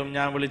സമയത്തും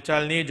ഞാൻ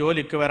വിളിച്ചാൽ നീ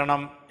ജോലിക്ക്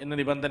വരണം എന്ന്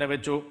നിബന്ധന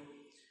വെച്ചു,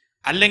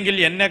 അല്ലെങ്കിൽ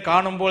എന്നെ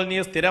കാണുമ്പോൾ നീ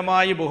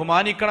സ്ഥിരമായി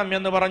ബഹുമാനിക്കണം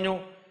എന്ന് പറഞ്ഞു.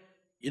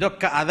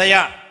 ഇതൊക്കെ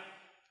അതയാണ്.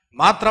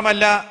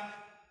 മാത്രമല്ല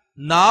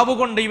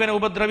നാവുകൊണ്ട് ഇവനെ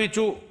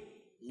ഉപദ്രവിച്ചു.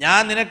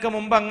 ഞാൻ നിനക്ക്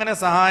മുമ്പ് അങ്ങനെ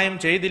സഹായം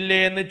ചെയ്തില്ലേ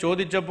എന്ന്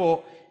ചോദിച്ചപ്പോ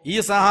ഈ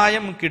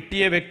സഹായം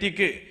കിട്ടിയ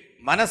വ്യക്തിക്ക്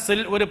മനസ്സിൽ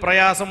ഒരു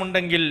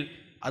പ്രയാസമുണ്ടെങ്കിൽ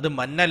അത്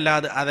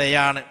മന്നല്ലാതെ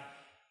അതയാണ്.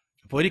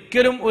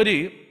 ഒരിക്കലും ഒരു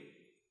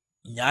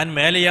ഞാൻ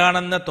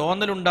മേലെയാണെന്ന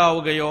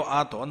തോന്നലുണ്ടാവുകയോ ആ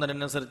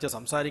തോന്നലനുസരിച്ച്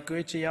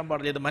സംസാരിക്കുകയോ ചെയ്യാൻ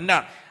പാടില്ല. ഇത്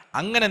മന്നാണ്.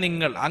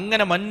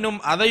 അങ്ങനെ മന്നും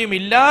അതയും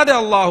ഇല്ലാതെ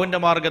അള്ളാഹുവിന്റെ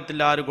മാർഗത്തിൽ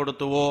ആര്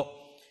കൊടുത്തുവോ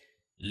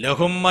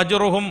ലഹും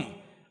അജ്റുഹും,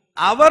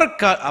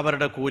 അവർക്ക്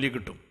അവരുടെ കൂലി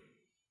കിട്ടും,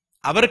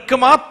 അവർക്ക്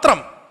മാത്രം.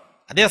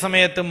 അതേ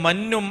സമയത്ത്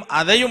മന്നും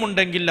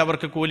അതയുമുണ്ടെങ്കിൽ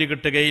അവർക്ക് കൂലി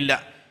കിട്ടുകയില്ല.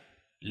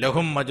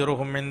 ലഹും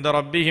അജ്റുഹും ഇൻദ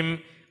റബ്ബിഹിം,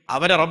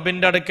 അവരെ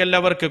റബ്ബിന്റെ അടുക്കൽ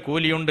അവർക്ക്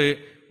കൂലിയുണ്ട്.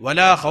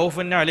 വലാ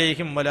ഖൗഫുൻ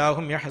അലൈഹിം വലാ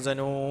ഹും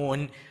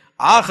യഹ്സനൂൻ,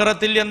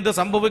 ആഖിറത്തിൽ എന്ത്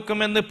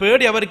സംഭവിക്കുമെന്ന്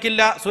പേടി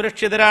അവർക്കില്ല,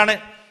 സുരക്ഷിതരാണ്.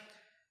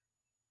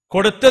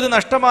 കൊടുത്തത്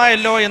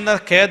നഷ്ടമായല്ലോ എന്ന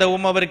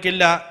ഖേദവും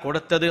അവർക്കില്ല,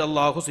 കൊടുത്തത്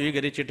അള്ളാഹു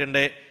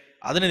സ്വീകരിച്ചിട്ടുണ്ട്.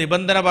 അതിന്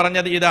നിബന്ധന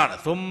പറഞ്ഞത് ഇതാണ്,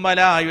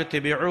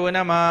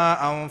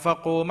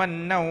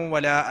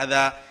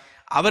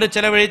 അവർ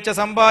ചെലവഴിച്ച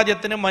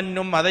സമ്പാദ്യത്തിന്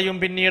മന്നും അതയും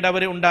പിന്നീട്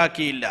അവർ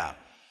ഉണ്ടാക്കിയില്ല.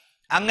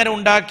 അങ്ങനെ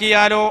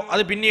ഉണ്ടാക്കിയാലോ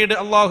അത് പിന്നീട്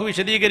അള്ളാഹു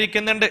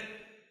വിശദീകരിക്കുന്നുണ്ട്.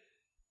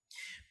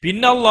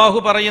 പിന്നെ അള്ളാഹു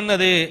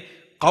പറയുന്നത്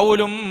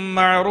ഖൗലും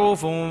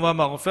മഅറൂഫും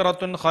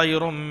വമഗ്ഫിറത്തുൻ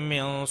ഖൈറും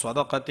മിൻ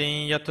സ്വദഖത്തിൻ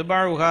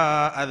യത്ബഉഹാ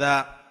അദാ.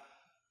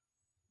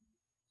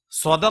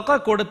 സ്വദഖ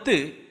കൊടുത്ത്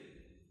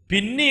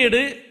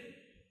പിന്നീട്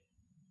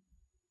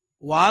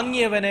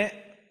വാങ്ങിയവനെ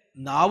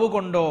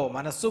നാവുകൊണ്ടോ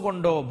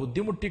മനസ്സുകൊണ്ടോ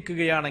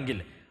ബുദ്ധിമുട്ടിക്കുകയാണെങ്കിൽ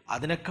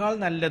അതിനേക്കാൾ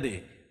നല്ലത്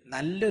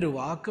നല്ലൊരു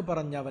വാക്ക്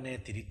പറഞ്ഞവനെ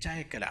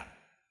തിരിച്ചയക്കലാണ്.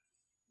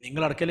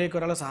 നിങ്ങൾ അടുക്കലേക്ക്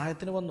ഒരാളെ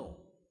സഹായത്തിന് വന്നു,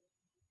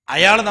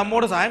 അയാൾ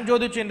നമ്മോട് സഹായം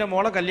ചോദിച്ചു, എൻ്റെ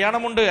മോളെ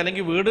കല്യാണമുണ്ട്,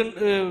 അല്ലെങ്കിൽ വീട്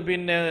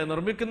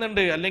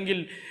നിർമ്മിക്കുന്നുണ്ട്, അല്ലെങ്കിൽ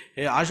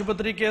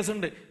ആശുപത്രി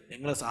കേസുണ്ട്,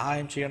 നിങ്ങൾ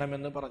സഹായം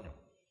ചെയ്യണമെന്ന് പറഞ്ഞു.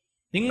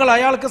 നിങ്ങൾ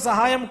അയാൾക്ക്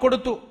സഹായം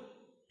കൊടുത്തു.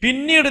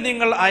 പിന്നീട്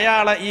നിങ്ങൾ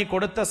അയാളെ ഈ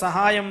കൊടുത്ത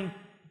സഹായം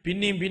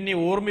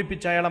പിന്നെയും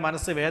ഓർമ്മിപ്പിച്ച് അയാളെ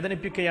മനസ്സ്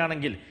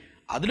വേദനിപ്പിക്കുകയാണെങ്കിൽ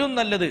അതിലും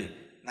നല്ലത്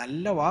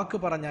നല്ല വാക്ക്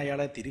പറഞ്ഞ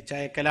അയാളെ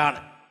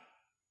തിരിച്ചയക്കലാണ്.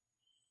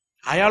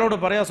 അയാളോട്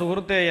പറയാ,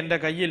 സുഹൃത്തെ, എൻ്റെ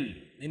കയ്യിൽ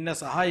നിന്നെ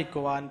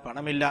സഹായിക്കുവാൻ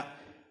പണമില്ല,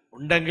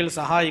 ഉണ്ടെങ്കിൽ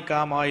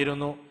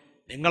സഹായിക്കാമായിരുന്നു,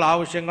 നിങ്ങൾ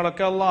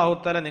ആവശ്യങ്ങളൊക്കെ അല്ലാഹു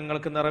തആല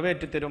നിങ്ങൾക്ക്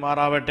നിറവേറ്റി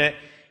തരുമാറാവട്ടെ.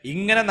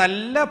 ഇങ്ങനെ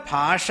നല്ല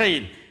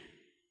ഭാഷയിൽ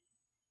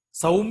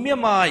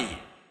സൗമ്യമായി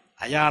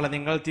അയാളെ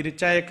നിങ്ങൾ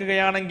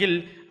തിരിച്ചയക്കുകയാണെങ്കിൽ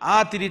ആ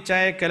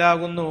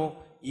തിരിച്ചയക്കലാകുന്നു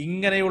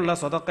ഇങ്ങനെയുള്ള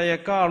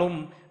സ്വതക്കയേക്കാളും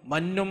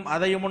മന്നും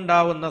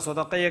അതയുമുണ്ടാവുന്ന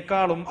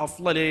സ്വതക്കയേക്കാളും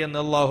അഫ്ളല് എന്ന്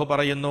അല്ലാഹു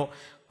പറയുന്നു.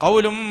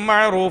 ഖൗലും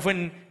മഅറൂഫുൻ,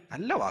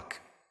 നല്ല വാക്ക്.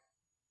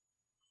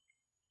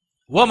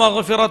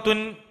 വമഗ്ഫിറത്തുൻ,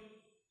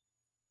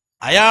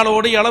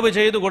 അയാളോട് ഇളവ്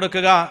ചെയ്തു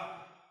കൊടുക്കുക.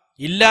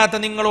 ഇല്ലാത്ത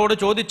നിങ്ങളോട്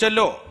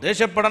ചോദിച്ചല്ലോ,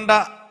 ദേഷ്യപ്പെടണ്ട,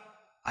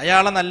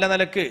 അയാളെ നല്ല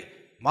നിലക്ക്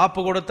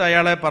മാപ്പ് കൊടുത്ത്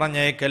അയാളെ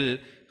പറഞ്ഞേക്കൽ.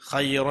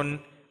 ഖൈറുൻ,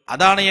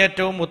 അതാണ്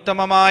ഏറ്റവും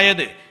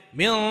ഉത്തമമായത്.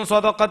 മിൻ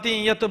സ്വദഖത്തിൻ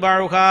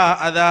യത്ബഉഹാ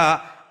അദാ,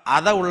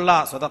 അത ഉള്ള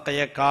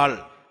സ്വതക്കയേക്കാൾ,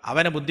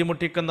 അവനെ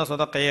ബുദ്ധിമുട്ടിക്കുന്ന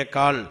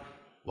സ്വതക്കയേക്കാൾ.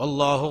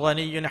 വല്ലാഹു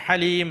ഗനിയ്യുൻ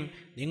ഹലീം,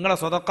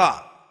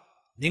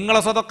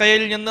 നിങ്ങളെ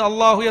സ്വതക്കയിൽ നിന്ന്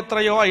അള്ളാഹു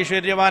എത്രയോ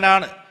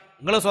ഐശ്വര്യവാനാണ്.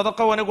 നിങ്ങൾ സ്വതക്ക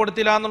അവന്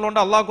കൊടുത്തില്ല എന്നുള്ളതുകൊണ്ട്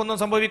അള്ളാഹ്ക്കൊന്നും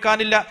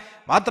സംഭവിക്കാനില്ല.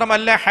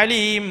 മാത്രമല്ല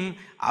ഹലീം,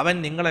 അവൻ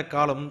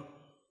നിങ്ങളെക്കാളും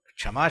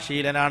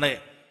ക്ഷമാശീലനാണ്.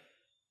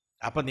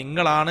 അപ്പൊ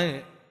നിങ്ങളാണ്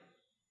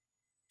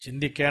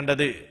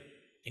ചിന്തിക്കേണ്ടത്,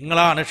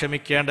 നിങ്ങളാണ്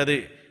ക്ഷമിക്കേണ്ടത്.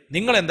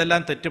 നിങ്ങൾ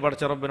എന്തെല്ലാം തെറ്റ്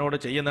പടച്ച റബ്ബിനോട്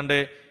ചെയ്യുന്നുണ്ട്,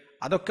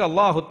 അതൊക്കെ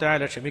അല്ലാഹു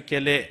തആല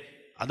ക്ഷമിക്കല്ലേ.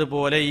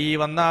 അതുപോലെ ഈ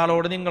വന്ന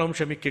ആളോട് നിങ്ങളും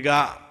ക്ഷമിക്കുക.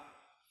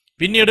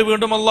 പിന്നീട്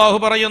വീണ്ടും അല്ലാഹു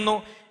പറയുന്നു,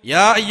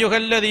 യാ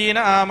അയ്യുഹല്ലദീന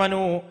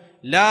ആമനൂ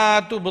ലാ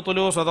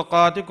തുബ്തുലൂ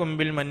സ്വദഖാതികും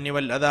ബിൽ മന്നി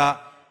വൽ അദാ,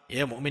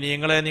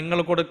 മുഅ്മിനീങ്ങളെ, നിങ്ങൾ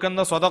കൊടുക്കുന്ന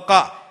സ്വതക്ക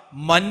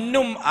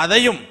മന്നും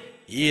അതയും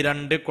ഈ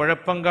രണ്ട്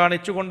കുഴപ്പം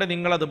കാണിച്ചുകൊണ്ട്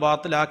നിങ്ങൾ അത്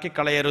ബാത്തിലാക്കി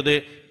കളയരുത്.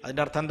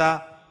 അതിന്റെ അർത്ഥം എന്താ?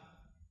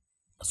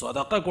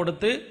 സ്വതക്ക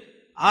കൊടുത്ത്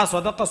ആ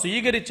സ്വതക്ക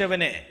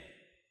സ്വീകരിച്ചവനെ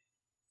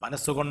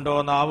മനസ്സുകൊണ്ടോ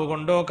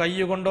നാവുകൊണ്ടോ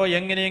കയ്യുകൊണ്ടോ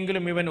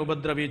എങ്ങനെയെങ്കിലും ഇവൻ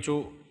ഉപദ്രവിച്ചു,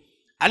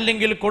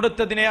 അല്ലെങ്കിൽ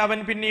കൊടുത്തതിനെ അവൻ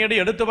പിന്നീട്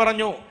എടുത്തു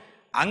പറഞ്ഞു,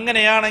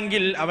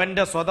 അങ്ങനെയാണെങ്കിൽ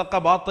അവന്റെ സ്വതക്ക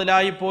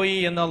ബാത്തിലായി പോയി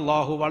എന്ന്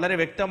അല്ലാഹു വളരെ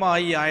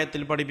വ്യക്തമായി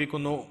ആയത്തിൽ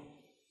പഠിപ്പിക്കുന്നു.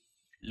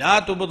 ലാ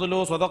തുബ്തുലൂ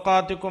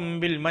സ്വദഖാതികും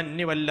ബിൽ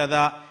മന്നി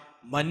വല്ലദാ,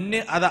 മന്ന്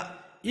അത,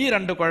 ഈ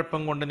രണ്ട്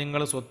കുഴപ്പം കൊണ്ട്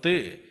നിങ്ങൾ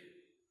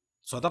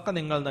സ്വതക്ക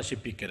നിങ്ങൾ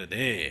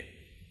നശിപ്പിക്കരുത്.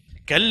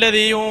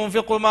 കല്ലദീ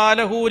യുൻഫിഖു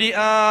മാലഹു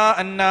റിആ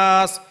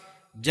അന്നാസ്,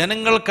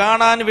 ജനങ്ങൾ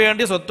കാണാൻ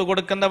വേണ്ടി സ്വത്ത്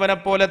കൊടുക്കുന്നവനെ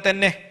പോലെ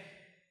തന്നെ,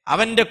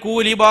 അവന്റെ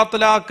കൂലി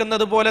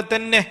ബാത്തിലാക്കുന്നത് പോലെ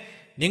തന്നെ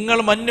നിങ്ങൾ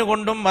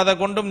മഞ്ഞുകൊണ്ടും മത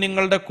കൊണ്ടും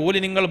നിങ്ങളുടെ കൂലി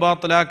നിങ്ങൾ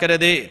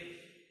ബാത്തിലാക്കരുത്.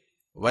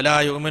 വലാ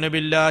യുഅ്മിനു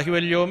ബില്ലാഹി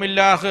വൽ യൗമിൽ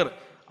ആഖിർ,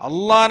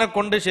 അല്ലാഹനെ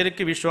കൊണ്ട്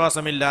ശരിക്ക്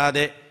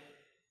വിശ്വാസമില്ലാതെ,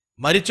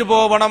 മരിച്ചു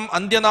പോവണം,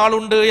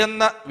 അന്ത്യനാളുണ്ട്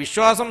എന്ന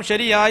വിശ്വാസം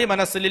ശരിയായി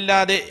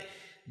മനസ്സിലില്ലാതെ,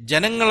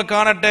 ജനങ്ങൾ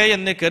കാണട്ടെ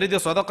എന്ന് കരുതി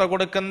സ്വതക്ക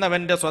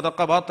കൊടുക്കുന്നവന്റെ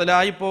സ്വതക്ക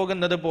ബാത്തിലായി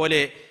പോകുന്നത്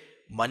പോലെ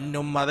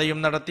മന്നും മതയും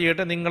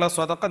നടത്തിയിട്ട് നിങ്ങളെ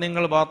സ്വതക്ക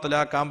നിങ്ങൾ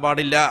ബാത്തിലാക്കാൻ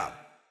പാടില്ല.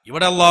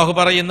 ഇവിടെ അള്ളാഹു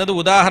പറയുന്നത്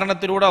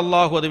ഉദാഹരണത്തിലൂടെ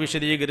അള്ളാഹു അത്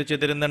വിശദീകരിച്ചു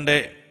തരുന്നുണ്ട്.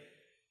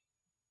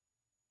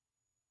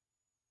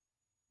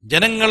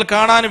 ജനങ്ങൾ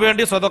കാണാൻ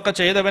വേണ്ടി സ്വതക്ക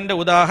ചെയ്തവന്റെ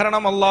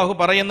ഉദാഹരണം അള്ളാഹു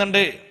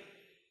പറയുന്നുണ്ട്.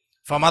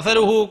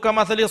 ഫമസലുഹു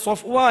കമസലി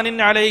സ്വഫ്വാനിൻ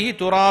അലൈഹി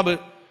തുറാബ്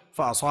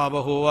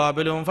ഫഅസാബഹു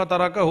വാബിലുൻ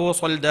ഫതറകഹു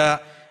സ്വൽദാ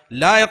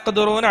ലാ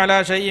യഖ്ദിറൂന അലാ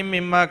ശൈഇൻ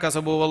മിമ്മാ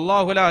കസബു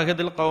വല്ലാഹു ലാ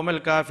യഹ്ദിൽ ഖൗമൽ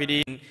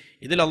കാഫിരീൻ.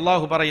 ഇതിൽ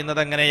അള്ളാഹു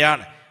പറയുന്നത്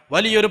എങ്ങനെയാണ്?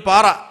 വലിയൊരു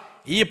പാറ,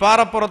 ഈ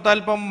പാറപ്പുറത്ത്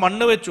അല്പം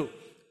മണ്ണ് വെച്ചു,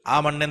 ആ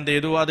മണ്ണ് എന്ത്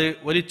ചെയ്തു? അത്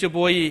ഒലിച്ചു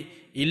പോയി,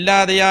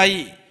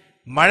 ഇല്ലാതെയായി.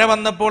 മഴ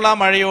വന്നപ്പോൾ ആ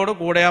മഴയോട്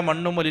കൂടെ ആ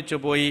മണ്ണും ഒലിച്ചു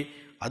പോയി.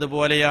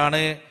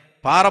 അതുപോലെയാണ്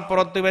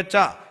പാറപ്പുറത്ത് വെച്ച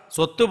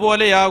സ്വത്ത്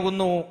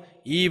പോലെയാകുന്നു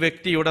ഈ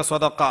വ്യക്തിയുടെ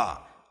സ്വതക്ക.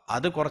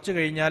 അത് കുറച്ചു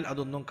കഴിഞ്ഞാൽ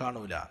അതൊന്നും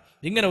കാണൂല.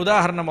 ഇങ്ങനെ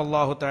ഉദാഹരണം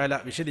അല്ലാഹു തആല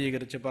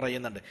വിശദീകരിച്ച്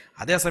പറയുന്നുണ്ട്.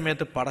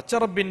 അതേസമയത്ത്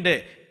പടച്ചറബിന്റെ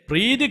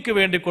പ്രീതിക്ക്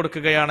വേണ്ടി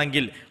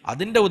കൊടുക്കുകയാണെങ്കിൽ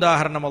അതിന്റെ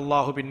ഉദാഹരണം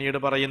അല്ലാഹു പിന്നീട്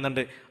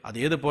പറയുന്നുണ്ട്.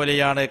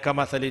 അതേതുപോലെയാണ്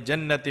കമസലി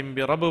ജന്നത്തിൻ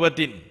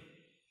ബിറബവത്തിൻ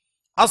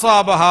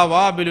അസാബഹ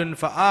വാബിലുൻ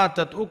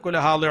ഫആതത്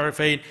ഉകുലഹാ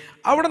ളിഅഫൈൻ.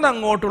 അവിടുന്ന്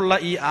അങ്ങോട്ടുള്ള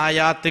ഈ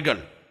ആയാത്തുകൾ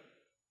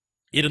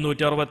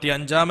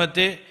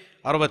 265,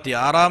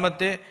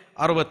 66,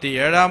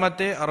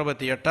 67,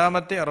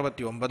 68,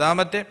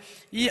 69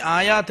 ഈ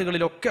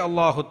ആയാത്തുകളിലൊക്കെ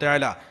അല്ലാഹു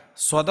തആല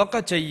സ്വതക്ക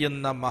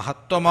ചെയ്യുന്ന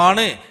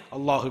മഹത്വമാണ്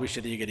അല്ലാഹു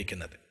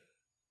വിശദീകരിക്കുന്നത്.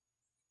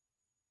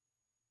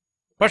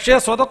 പക്ഷേ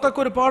സ്വതക്കക്ക്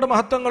ഒരുപാട്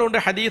മഹത്വങ്ങളുണ്ട്.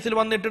 ഹദീസിൽ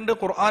വന്നിട്ടുണ്ട്.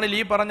 ഖുർആനിൽ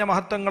ഈ പറഞ്ഞ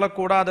മഹത്വങ്ങളെ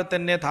കൂടാതെ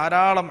തന്നെ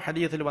ധാരാളം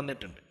ഹദീസിൽ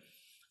വന്നിട്ടുണ്ട്.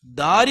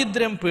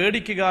 ദാരിദ്ര്യം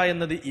പേടിക്കുക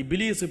എന്നത്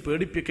ഇബ്ലീസ്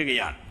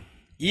പേടിപ്പിക്കുകയാണ്.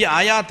 ഈ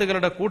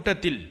ആയാത്തുകളുടെ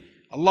കൂട്ടത്തിൽ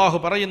അല്ലാഹു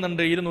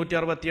പറയുന്നുണ്ട്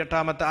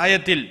 268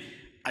 ആയത്തിൽ,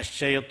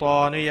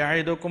 അശ്ശൈത്വാനു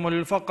യഅദുകുമുൽ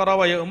ഫഖറ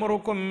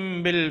വയഅമുറുകും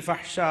ബിൽ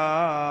ഫഹ്ശാ.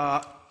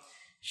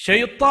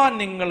 ശൈത്താൻ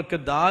നിങ്ങൾക്ക്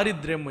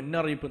ദാരിദ്ര്യം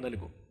മുന്നറിയിപ്പ്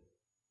നൽകും.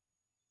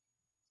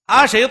 ആ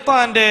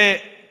ശൈത്താന്റെ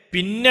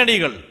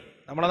പിന്നണികൾ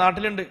നമ്മുടെ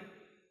നാട്ടിലുണ്ട്.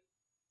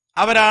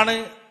 അവരാണ്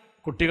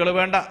കുട്ടികൾ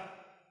വേണ്ട,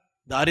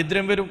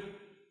 ദാരിദ്ര്യം വരും,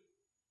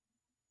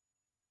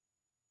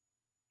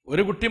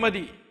 ഒരു കുട്ടി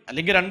മതി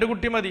അല്ലെങ്കിൽ 2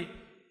 കുട്ടി മതി.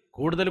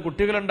 കൂടുതൽ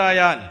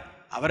കുട്ടികളുണ്ടായാൽ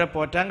അവരെ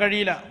പോറ്റാൻ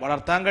കഴിയില്ല,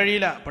 വളർത്താൻ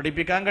കഴിയില്ല,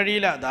 പഠിപ്പിക്കാൻ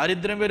കഴിയില്ല,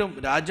 ദാരിദ്ര്യം വരും,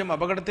 രാജ്യം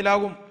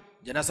അപകടത്തിലാകും,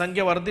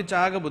 ജനസംഖ്യ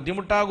വർദ്ധിച്ചാകെ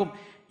ബുദ്ധിമുട്ടാകും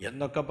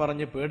എന്നൊക്കെ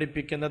പറഞ്ഞ്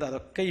പേടിപ്പിക്കുന്നത്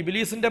അതൊക്കെ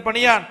ഇബ്ലീസിന്റെ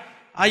പണിയാണ്.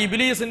 ആ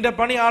ഇബ്ലീസിന്റെ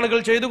പണി ആളുകൾ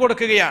ചെയ്തു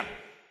കൊടുക്കുകയാണ്.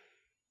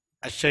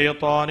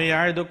 അശ്ശൈത്വാനു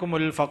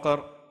യഅദുകുമുൽ ഫഖർ,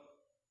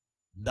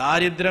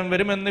 ദാരിദ്ര്യം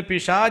വരുമെന്ന്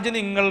പിശാച്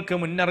നിങ്ങൾക്ക്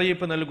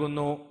മുന്നറിയിപ്പ്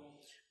നൽകുന്നു.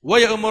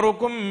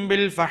 വയഅ്മുറുകും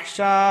ബിൽ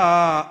ഫഹ്ശാ,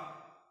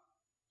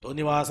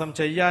 തോന്നിവാസം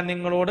ചെയ്യാൻ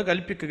നിങ്ങളോട്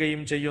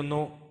കൽപ്പിക്കുകയും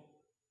ചെയ്യുന്നു.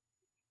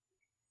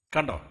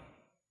 കണ്ടോ,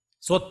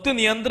 സ്വത്ത്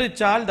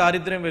നിയന്ത്രിച്ചാൽ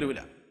ദാരിദ്ര്യം വരൂല.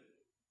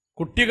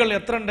 കുട്ടികൾ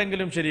എത്ര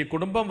ഉണ്ടെങ്കിലും ശരി,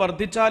 കുടുംബം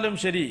വർദ്ധിച്ചാലും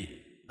ശരി,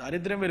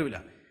 ദാരിദ്ര്യം വരൂല.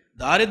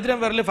 ദാരിദ്ര്യം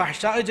വരൽ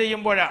ഫഹ്ശാ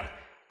ചെയ്യുമ്പോഴാണ്.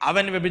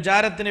 അവൻ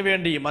വ്യഭിചാരത്തിന്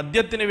വേണ്ടി,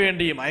 മദ്യത്തിന്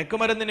വേണ്ടി,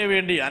 മയക്കുമരുന്നിന്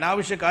വേണ്ടി,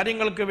 അനാവശ്യ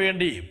കാര്യങ്ങൾക്ക്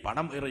വേണ്ടി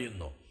പണം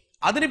എറിയുന്നു.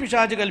 അതിന്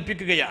പിശാച്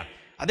കൽപ്പിക്കുകയാണ്.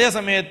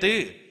 അതേസമയത്ത്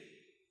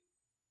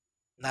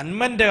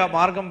നന്മന്റെ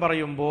മാർഗം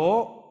പറയുമ്പോൾ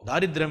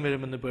ദാരിദ്ര്യം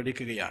വരുമെന്ന്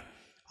പേടിക്കുകയാണ്.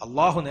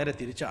 അള്ളാഹു നേരെ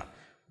തിരിച്ചാണ്.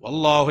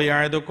 വല്ലാഹു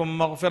യഅദുകും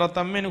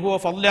മഗ്ഫിറതൻ മിൻഹു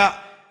വഫദ്ല,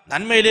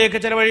 നന്മയിലേക്ക്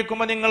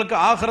ചെലവഴിക്കുമ്പോൾ നിങ്ങൾക്ക്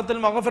ആഖിറത്തിൽ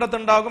മഗ്ഫിറത്ത്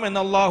ഉണ്ടാകും എന്ന്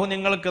അള്ളാഹു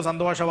നിങ്ങൾക്ക്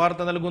സന്തോഷ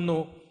വാർത്ത നൽകുന്നു.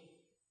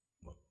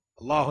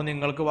 അള്ളാഹു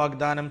നിങ്ങൾക്ക്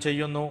വാഗ്ദാനം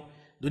ചെയ്യുന്നു.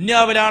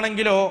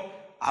 ദുന്യാവിലാണെങ്കിലോ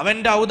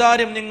അവന്റെ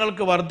ഔദാര്യം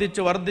നിങ്ങൾക്ക്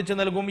വർദ്ധിച്ച്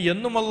നൽകും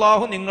എന്നും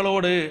അള്ളാഹു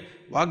നിങ്ങളോട്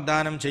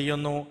വാഗ്ദാനം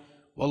ചെയ്യുന്നു.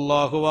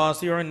 വല്ലാഹു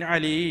വാസിഉൻ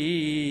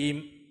അലീം.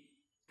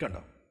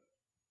 കണ്ടോ,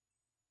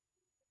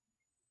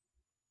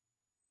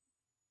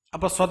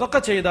 അപ്പൊ സ്വതക്ക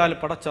ചെയ്താൽ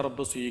പടച്ച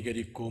റബ്ബ്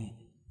സ്വീകരിക്കും.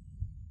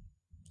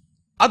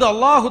 അത്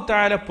അല്ലാഹു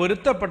തആല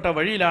പൊരുത്തപ്പെട്ട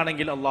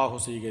വഴിയിലാണെങ്കിൽ അള്ളാഹു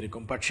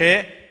സ്വീകരിക്കും. പക്ഷേ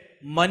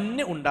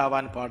മന്ന്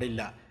ഉണ്ടാവാൻ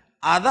പാടില്ല,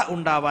 അത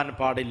ഉണ്ടാവാൻ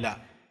പാടില്ല,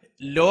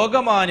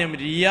 ലോകമാന്യം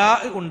റിയാ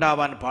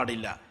ഉണ്ടാവാൻ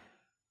പാടില്ല.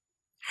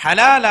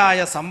 ഹലാലായ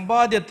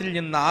സമ്പാദ്യത്തിൽ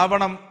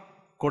നിന്നാവണം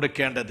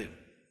കൊടുക്കേണ്ടത്.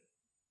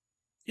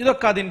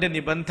 ഇതൊക്കെ അതിൻ്റെ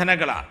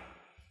നിബന്ധനകളാണ്.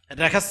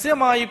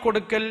 രഹസ്യമായി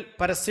കൊടുക്കൽ,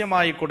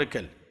 പരസ്യമായി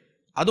കൊടുക്കൽ,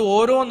 അത്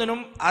ഓരോന്നിനും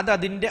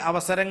അതിൻ്റെ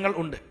അവസരങ്ങൾ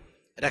ഉണ്ട്.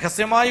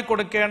 രഹസ്യമായി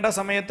കൊടുക്കേണ്ട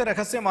സമയത്ത്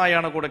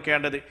രഹസ്യമായാണ്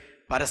കൊടുക്കേണ്ടത്.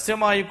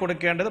 പരസ്യമായി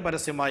കൊടുക്കേണ്ടത്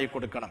പരസ്യമായി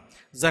കൊടുക്കണം.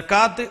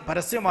 സകാത്ത്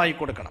പരസ്യമായി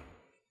കൊടുക്കണം.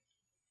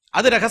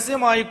 അത്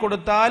രഹസ്യമായി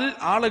കൊടുത്താൽ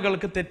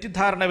ആളുകൾക്ക്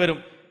തെറ്റിദ്ധാരണ വരും.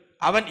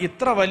 അവൻ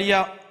ഇത്ര വലിയ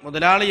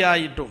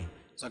മുതലാളിയായിട്ടും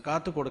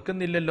സകാത്ത്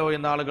കൊടുക്കുന്നില്ലല്ലോ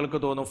എന്ന് ആളുകൾക്ക്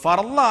തോന്നും.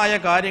 ഫർളായ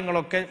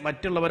കാര്യങ്ങളൊക്കെ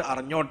മറ്റുള്ളവർ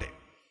അറിഞ്ഞോട്ടെ.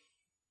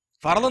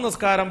 ഫർള്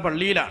നിസ്കാരം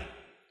പള്ളിയിലാണ്,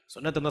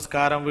 സുന്നത്ത്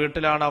നിസ്കാരം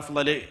വീട്ടിലാണ്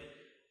അഫ്ളല്.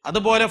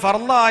 അതുപോലെ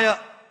ഫർളായ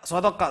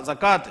സ്വതക്ക,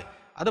 സകാത്ത്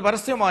അത്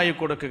പരസ്യമായി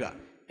കൊടുക്കുക.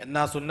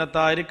 എന്നാൽ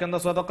സുന്നത്തായിരിക്കുന്ന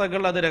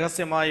സ്വതക്കകൾ അത്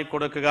രഹസ്യമായി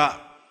കൊടുക്കുക.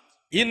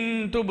 ഇൻ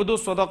തുബ്ദു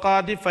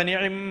സ്വതഖാതി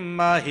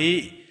ഫനിഇമ്മാഹി,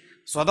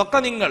 സ്വതക്ക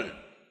നിങ്ങൾ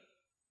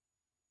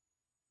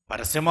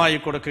പരസ്യമായി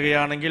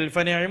കൊടുക്കുകയാണെങ്കിൽ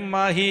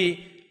ഫനിഇമ്മാഹി,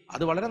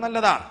 അത് വളരെ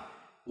നല്ലതാണ്.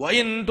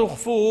 വഇൻ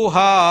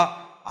തുഖ്ഫൂഹാ,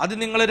 അത്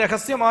നിങ്ങൾ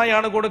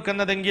രഹസ്യമായാണ്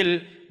കൊടുക്കുന്നതെങ്കിൽ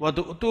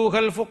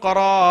വതുഅ്തൂഹൽ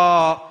ഫുഖറാ,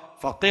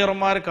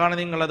 ഫഖീർമാർക്കാണ്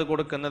നിങ്ങൾ അത്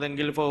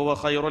കൊടുക്കുന്നതെങ്കിൽ ഫഹുവ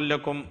ഖൈറുൽ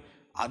ലക്കും,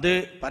 അത്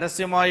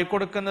പരസ്യമായി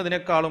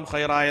കൊടുക്കുന്നതിനേക്കാളും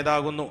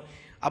ഖൈറായതാകുന്നു.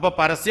 അപ്പൊ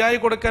പരസ്യമായി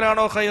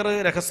കൊടുക്കലാണോ ഖൈറ്,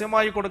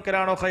 രഹസ്യമായി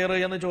കൊടുക്കലാണോ ഖൈറ്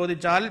എന്ന്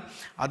ചോദിച്ചാൽ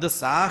അത്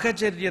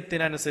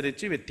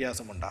സാഹചര്യത്തിനനുസരിച്ച്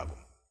വ്യത്യാസമുണ്ടാകും.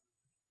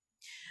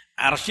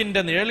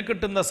 അർശിന്റെ നിഴൽ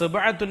കിട്ടുന്ന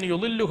സബഅത്തുൻ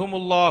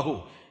യുളില്ലുഹുമുല്ലാഹു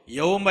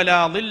യൗമ ലാ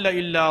ളില്ല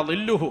ഇല്ലാ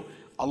ളില്ലുഹു,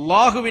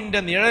 അള്ളാഹുവിന്റെ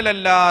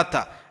നിഴലല്ലാത്ത,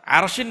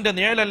 അർശിന്റെ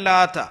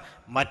നിഴലല്ലാത്ത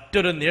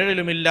മറ്റൊരു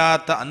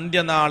നിഴലുമില്ലാത്ത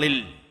അന്ത്യനാളിൽ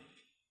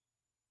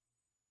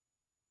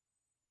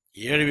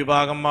 7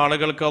 വിഭാഗം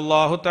ആളുകൾക്ക്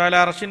അല്ലാഹു തആല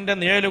അർശിന്റെ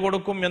നിഴൽ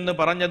കൊടുക്കും എന്ന്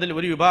പറഞ്ഞതിൽ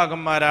ഒരു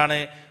വിഭാഗന്മാരാണ്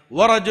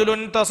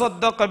വറജുലുൻ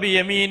തസദ്ദഖ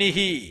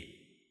ബിയമീനിഹി,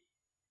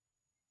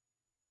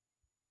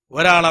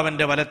 ഒരാൾ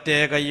അവന്റെ വലത്തെ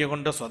കൈ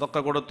കൊണ്ട് സ്വതക്ക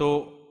കൊടുത്തു.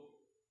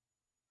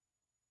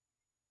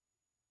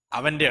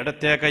 അവന്റെ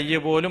ഇടത്തെ കൈ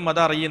പോലും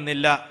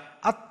അതറിയുന്നില്ല,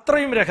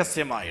 അത്രയും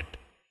രഹസ്യമായിട്ട്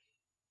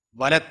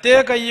വലത്തെ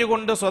കൈ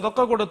കൊണ്ട് സ്വതക്ക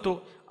കൊടുത്തു,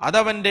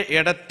 അതവന്റെ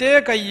ഇടത്തെ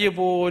കൈ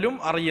പോലും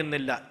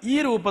അറിയുന്നില്ല. ഈ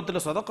രൂപത്തിൽ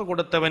സ്വതക്ക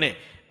കൊടുത്തവന്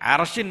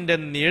അർശിന്റെ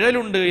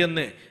നിഴലുണ്ട്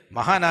എന്ന്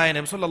മഹാനായ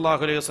നബി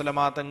സല്ലല്ലാഹു അലൈഹി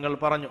വസല്ലമ തങ്ങൾ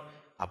പറഞ്ഞു.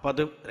 അപ്പൊ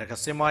അത്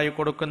രഹസ്യമായി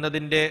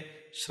കൊടുക്കുന്നതിൻ്റെ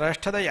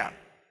ശ്രേഷ്ഠതയാണ്.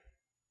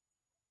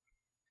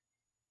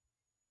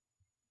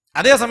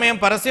 അതേസമയം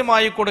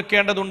പരസ്യമായി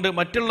കൊടുക്കേണ്ടതുണ്ട്.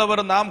 മറ്റുള്ളവർ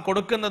നാം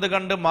കൊടുക്കുന്നത്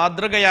കണ്ട്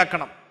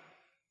മാതൃകയാക്കണം.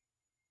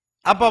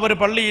 അപ്പൊ അവർ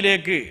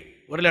പള്ളിയിലേക്ക്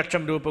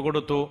 1,00,000 രൂപ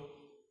കൊടുത്തു.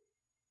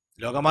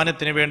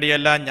 ലോകമാന്യത്തിന്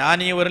വേണ്ടിയല്ല, ഞാൻ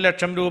ഈ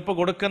 1,00,000 രൂപ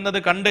കൊടുക്കുന്നത്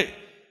കണ്ട്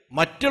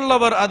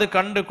മറ്റുള്ളവർ അത്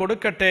കണ്ട്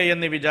കൊടുക്കട്ടെ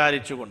എന്ന്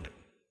വിചാരിച്ചുകൊണ്ട്.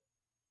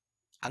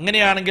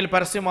 അങ്ങനെയാണെങ്കിൽ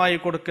പരസ്യമായി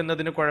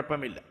കൊടുക്കുന്നതിന്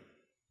കുഴപ്പമില്ല.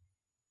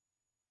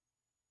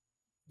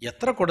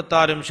 എത്ര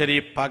കൊടുത്താലും ശരി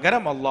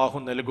പകരം അള്ളാഹു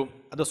നൽകും.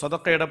 അത്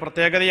സ്വതക്കയുടെ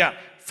പ്രത്യേകതയാണ്.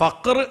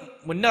 ഫഖർ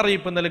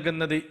മുന്നറിയിപ്പ്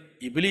നൽകുന്നത്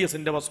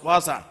ഇബ്ലീസിന്റെ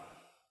വസ്വാസാണ്.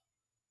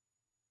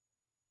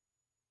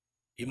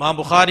 ഇമാം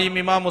ബുഖാരിയും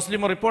ഇമാം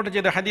മുസ്ലിം റിപ്പോർട്ട്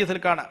ചെയ്ത ഹദീസിൽ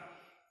കാണാം,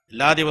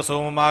 എല്ലാ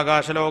ദിവസവും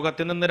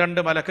ആകാശലോകത്തിൽ നിന്ന്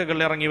 2 മലക്കുകൾ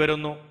ഇറങ്ങി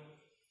വരുന്നു.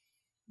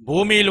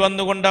 ഭൂമിയിൽ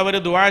വന്നുകൊണ്ട് അവർ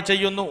ദുആ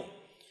ചെയ്യുന്നു.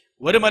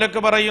 ഒരു മലക്ക്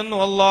പറയുന്നു,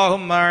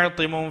 അല്ലാഹുമ്മ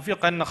അഅതി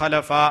മുൻഫിഖൻ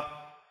ഖലഫ,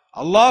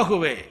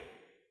 അല്ലാഹുവേ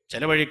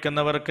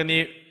ചെലവഴിക്കുന്നവർക്ക് നീ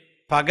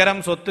പകരം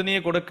സ്വത്ത് നീ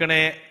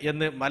കൊടുക്കണേ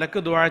എന്ന് മലക്ക്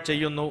ദുആ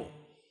ചെയ്യുന്നു.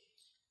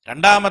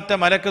 രണ്ടാമത്തെ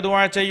മലക്ക്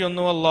ദുആ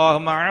ചെയ്യുന്നു,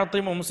 അല്ലാഹുമ്മ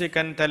അഅതി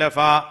മുംസികൻ തലഫ,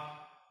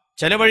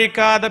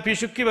 ചെലവഴിക്കാതെ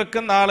പിശുക്കി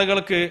വെക്കുന്ന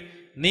ആളുകൾക്ക്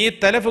നീ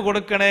തലഫ്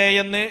കൊടുക്കണേ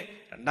എന്ന്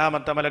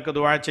രണ്ടാമത്തെ മലക്ക്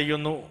ദുആ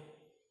ചെയ്യുന്നു.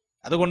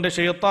 അതുകൊണ്ട്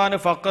ശൈത്താന്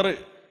ഫഖർ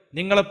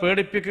നിങ്ങളെ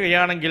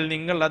പേടിപ്പിക്കുകയാണെങ്കിൽ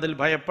നിങ്ങൾ അതിൽ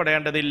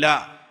ഭയപ്പെടേണ്ടതില്ല.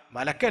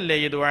 മലക്കല്ലേ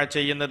ഈ ദുആ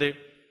ചെയ്യുന്നത്.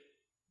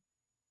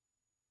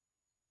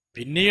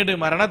 പിന്നീട്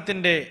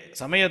മരണത്തിന്റെ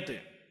സമയത്ത്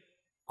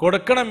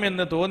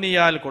കൊടുക്കണമെന്ന്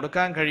തോന്നിയാൽ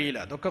കൊടുക്കാൻ കഴിയില്ല.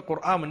 അതൊക്കെ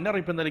ഖുർആൻ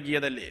മുന്നറിയിപ്പ്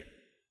നൽകിയതല്ലേ.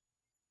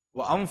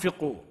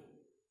 വഅൻഫിഖൂ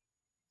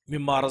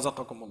മിമ്മാ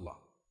റസഖകുമുല്ലാഹ്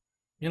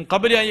മിൻ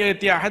ഖബ്ലി അൻ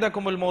യഅതി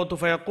അഹദകുമുൽ മൗതു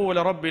ഫയഖൂല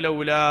റബ്ബി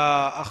ലൗലാ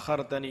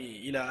അഖർതനി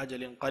ഇലാ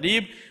അജലിൻ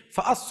ഖരീബ്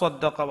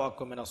ഫഅസ്സദ്ദഖ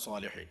വഅകും മിനസ്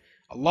സ്വാലിഹീൻ.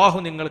 അല്ലാഹു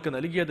നിങ്ങൾക്ക്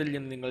നൽകിയതിൽ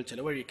നിന്ന് നിങ്ങൾ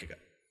ചെലവഴിക്കുക.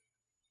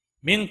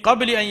 മിൻ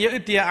ഖബ്ലി അൻ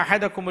യഅതി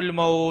അഹദകുമുൽ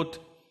മൗത്ത്,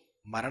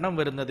 മരണം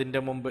വരുന്നതിന്റെ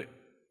മുമ്പ്.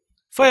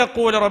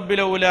 ഫയഖൂല റബ്ബി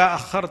ലൗലാ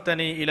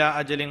അഖർതനി ഇലാ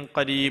അജലിൻ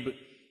ഖരീബ്,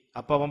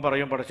 അപ്പോൾ അവൻ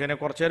പറയും, പടച്ചവനെ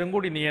കുറച്ചേരം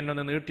കൂടി നീ എന്നെ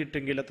ഒന്ന്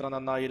നീട്ടിയിട്ടെങ്കിൽ എത്ര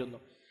നന്നായിരുന്നു.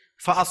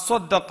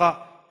 ഫഅസ്സദ്ദഖ,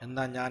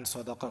 എന്നാൽ ഞാൻ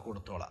സ്വതക്ക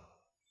കൊടുത്തോളാം.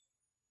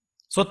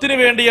 സ്വത്തിന്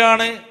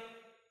വേണ്ടിയാണ്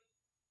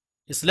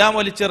ഇസ്ലാം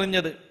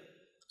വലിച്ചെറിഞ്ഞത്.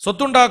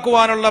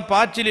 സ്വത്തുണ്ടാക്കുവാനുള്ള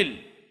പാച്ചിലിൽ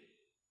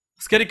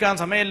നിസ്കരിക്കാൻ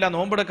സമയമില്ല,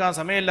 നോമ്പെടുക്കാൻ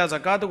സമയമില്ല,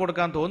 സക്കാത്ത്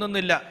കൊടുക്കാൻ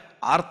തോന്നുന്നില്ല.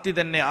 ആർത്തി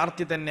തന്നെ,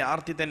 ആർത്തി തന്നെ,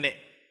 ആർത്തി തന്നെ.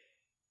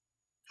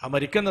 ആ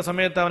മരിക്കുന്ന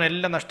സമയത്ത്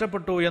അവനെല്ലാം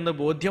നഷ്ടപ്പെട്ടു എന്ന്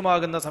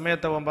ബോധ്യമാകുന്ന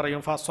സമയത്ത് അവൻ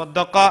പറയും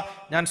ഫസ്വദ്ദഖ,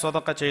 ഞാൻ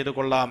സ്വതക്ക ചെയ്തു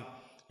കൊള്ളാം.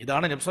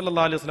 ഇതാണ് നബി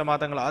സല്ലല്ലാഹു അലൈഹി വസല്ലം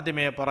തങ്ങൾ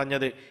ആദ്യമേ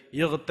പറഞ്ഞത്,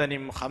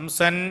 ഇഗ്തനിം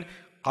ഖംസൻ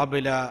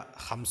ഖബ്ല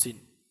ഖംസിൻ.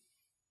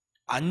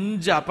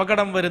 5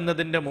 അപകടം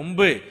വരുന്നതിൻ്റെ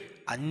മുമ്പ്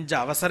 5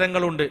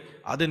 അവസരങ്ങളുണ്ട്,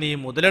 അത് നീ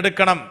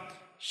മുതലെടുക്കണം.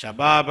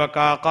 ശബാബക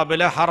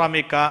ഖബ്ല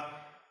ഹറമിക,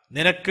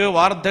 നിനക്ക്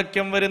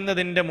വാർദ്ധക്യം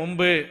വരുന്നതിൻ്റെ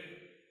മുമ്പ്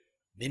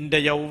നിന്റെ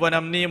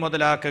യൗവനം നീ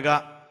മുതലാക്കുക.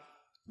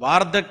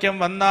 വാർദ്ധക്യം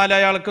വന്നാൽ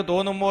അയാൾക്ക്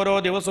തോന്നും ഓരോ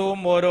ദിവസവും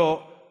ഓരോ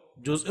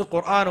ജുസ്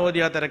ഖുർആൻ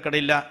ഓതിയാൽ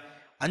തിരക്കടില്ല,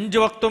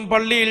 5 വക്തും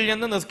പള്ളിയിൽ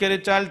നിന്ന്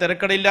നിസ്കരിച്ചാൽ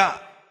തിരക്കടില്ല.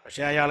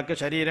 പക്ഷെ അയാൾക്ക്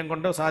ശരീരം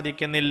കൊണ്ട്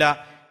സാധിക്കുന്നില്ല.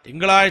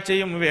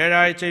 തിങ്കളാഴ്ചയും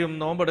വ്യാഴാഴ്ചയും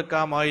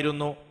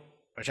നോമ്പെടുക്കാമായിരുന്നു,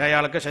 പക്ഷെ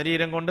അയാൾക്ക്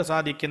ശരീരം കൊണ്ട്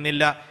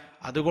സാധിക്കുന്നില്ല.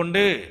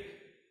 അതുകൊണ്ട്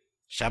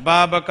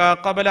ശബാബക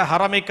ഖബ്ല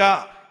ഹറമിക,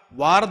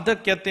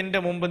 വാർദ്ധക്യത്തിന്റെ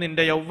മുമ്പ്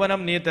നിന്റെ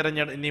യൗവനം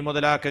നീ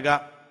മുതലാക്കുക.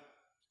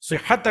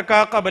 സിഹത്തക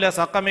ഖബ്ല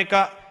സഖമിക,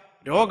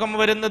 രോഗം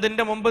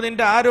വരുന്നതിന്റെ മുമ്പ്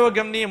നിന്റെ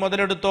ആരോഗ്യം നീ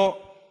മുതലെടുത്തോ.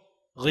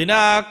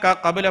 ഗിനാക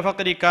ഖബ്ല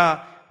ഫഖരിക,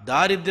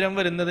 ദാരിദ്ര്യം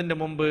വരുന്നതിന്റെ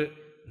മുമ്പ്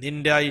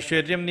നിന്റെ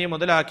ഐശ്വര്യം നീ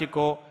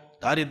മുതലാക്കിക്കോ.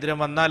 ദാരിദ്ര്യം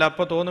വന്നാൽ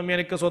അപ്പൊ തോന്നും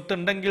എനിക്ക്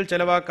സ്വത്തുണ്ടെങ്കിൽ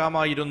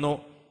ചെലവാക്കാമായിരുന്നു.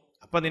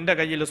 അപ്പൊ നിന്റെ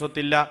കയ്യിൽ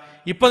സ്വത്തില്ല,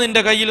 ഇപ്പൊ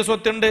നിന്റെ കയ്യിൽ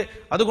സ്വത്തുണ്ട്,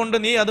 അതുകൊണ്ട്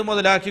നീ അത്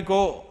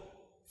മുതലാക്കിക്കോ.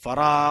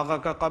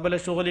 ഫറാഗക ഖബ്ല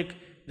ശുഗ്ലിക്,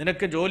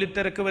 നിനക്ക് ജോലി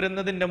തിരക്ക്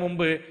വരുന്നതിന്റെ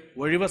മുമ്പ്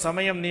ഒഴിവ്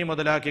സമയം നീ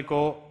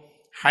മുതലാക്കിക്കോ.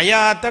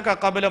 ഹയാതക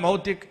ഖബ്ല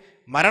മൗതിക്,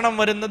 മരണം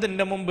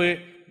വരുന്നതിന്റെ മുമ്പ്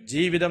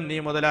ജീവിതം നീ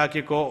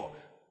മുതലാക്കിക്കോ.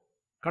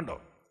 കണ്ടോ,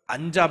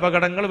 5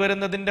 അപകടങ്ങൾ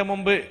വരുന്നതിന്റെ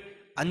മുമ്പ്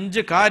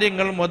 5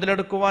 കാര്യങ്ങൾ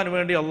മുതലെടുക്കുവാൻ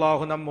വേണ്ടി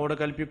അള്ളാഹു നമ്മോട്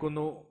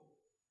കൽപ്പിക്കുന്നു.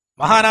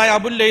 മഹാനായ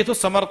അബുൽ ലൈഥു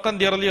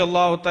സമർഖന്ദി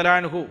റളിയല്ലാഹു തആല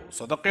അൻഹു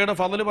സദഖയുടെ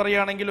ഫള്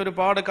പറയുകയാണെങ്കിൽ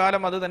ഒരുപാട്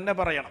കാലം അത് തന്നെ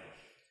പറയണം.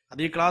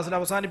 അത് ഈ ക്ലാസ്സിൽ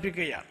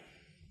അവസാനിപ്പിക്കുകയാണ്.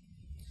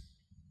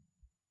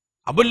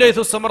 അബുൽ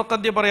ലൈഥു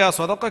സമർഖന്ദി പറയാ,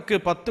 സദഖക്ക്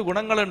 10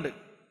 ഗുണങ്ങളുണ്ട്.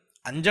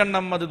 5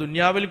 എണ്ണം അത്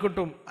ദുനിയാവിൽ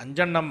കിട്ടും,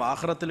 5 എണ്ണം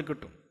ആഖിറത്തിൽ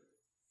കിട്ടും.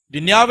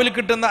 ദുനിയാവിൽ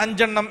കിട്ടുന്ന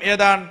 5 എണ്ണം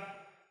ഏതാണ്?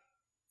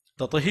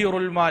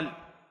 തത്ഹീറുൽ മാൽ,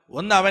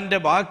 ഒന്ന് അവന്റെ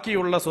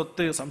ബാക്കിയുള്ള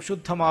സ്വത്ത്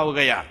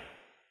സംശുദ്ധമാവുകയാണ്.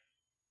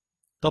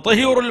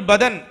 തത്ഹീറുൽ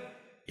ബദൻ,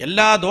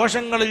 എല്ലാ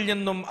ദോഷങ്ങളിൽ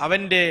നിന്നും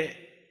അവന്റെ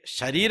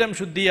ശരീരം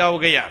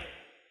ശുദ്ധിയാവുകയാണ്.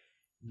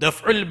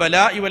 ദഫ്ഉൽ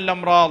ബലാഇ വൽ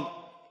അംറാദ്,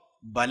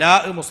 ബലാ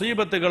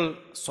മുസീബത്തുകൾ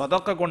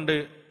സ്വതക്ക കൊണ്ട്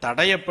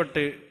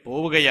തടയപ്പെട്ട്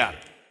പോവുകയാണ്.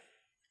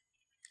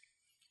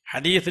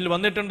 ഹദീസിൽ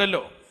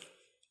വന്നിട്ടുണ്ടല്ലോ,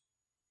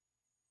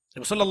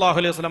 നബി സല്ലല്ലാഹു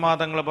അലൈഹി വസല്ലം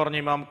തങ്ങൾ പറഞ്ഞു,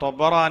 ഇമാം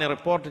തൊബറാനി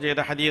റിപ്പോർട്ട് ചെയ്ത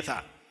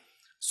ഹദീസാണ്,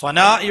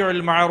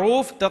 സ്വനാഇഉൽ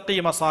മഅറൂഫ് തഖി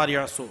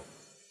മസാരിഅ സൂ,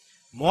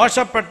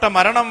 മോശപ്പെട്ട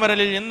മരണം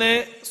വരലിൽ നിന്ന്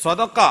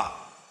സ്വതക്ക,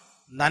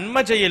 നന്മ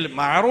ചെയ്യൽ,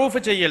 മഅറൂഫ്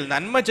ചെയ്യൽ,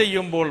 നന്മ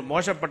ചെയ്യുമ്പോൾ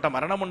മോശപ്പെട്ട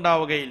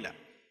മരണമുണ്ടാവുകയില്ല.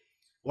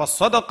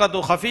 വസ്സദഖതു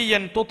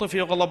ഖഫിയ്യൻ തുത്ഫി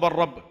ഗളബർ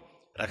റബ്ബ്,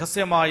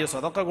 രഹസ്യമായി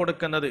സ്വതക്ക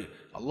കൊടുക്കുന്നത്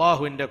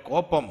അള്ളാഹുവിന്റെ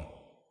കോപം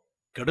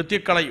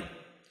കെടുത്തിക്കളയും.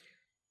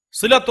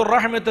 സിലത്തുർ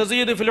റഹ്മി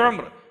തസീദ് ഫിൽ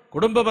ഉംർ,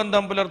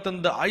 കുടുംബബന്ധം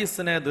പുലർത്തുന്നത്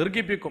ആയുസ്സിനെ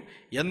ദീർഘിപ്പിക്കും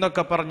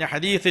എന്നൊക്കെ പറഞ്ഞ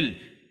ഹദീസിൽ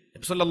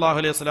നബി സല്ലല്ലാഹു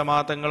അലൈഹി വസല്ലം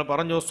തങ്ങൾ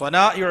പറഞ്ഞു,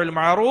 സ്വനാഇഉൽ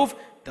മഅറൂഫ്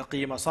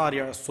തഖി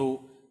മസാരിഅ സൂ,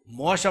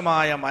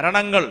 മോശമായ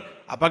മരണങ്ങൾ,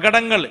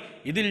 അപകടങ്ങൾ,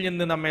 ഇതിൽ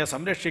നിന്ന് നമ്മെ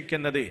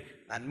സംരക്ഷിക്കുന്നത്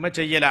നന്മ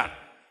ചെയ്യലാണ്.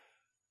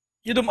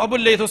 ഇതും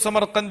അബുൽ ലൈഥു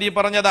സമർഖന്ദി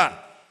പറഞ്ഞതാണ്.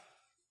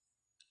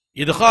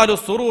 ഇദ്ഖാലു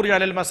സുറൂരി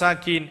അലൽ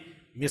മസാക്കീൻ,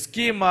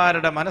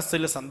 മിസ്കീന്മാരുടെ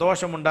മനസ്സിൽ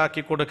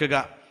സന്തോഷമുണ്ടാക്കി കൊടുക്കുക.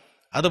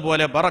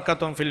 അതുപോലെ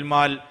ബറക്കത്തും ഫിൽ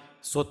മാൽ,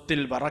 സ്വത്തിൽ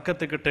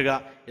ബറക്കത്ത് കിട്ടുക.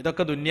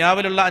 ഇതൊക്കെ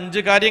ദുന്യാവിലുള്ള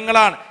 5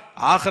 കാര്യങ്ങളാണ്.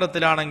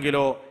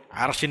 ആഖിറത്തിലാണെങ്കിലോ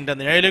അർശിന്റെ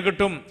നിഴല്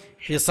കിട്ടും,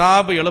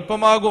 ഹിസാബ്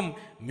എളുപ്പമാകും,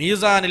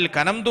 മീസാനിൽ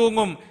കനം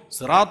തൂങ്ങും,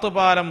 സിറാത്ത്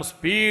പാലം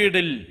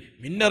സ്പീഡിൽ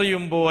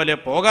മിന്നറിയും പോലെ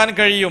പോകാൻ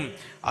കഴിയും.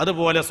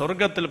 അതുപോലെ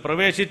സ്വർഗത്തിൽ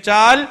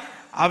പ്രവേശിച്ചാൽ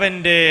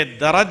അവന്റെ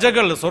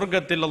ദറജകൾ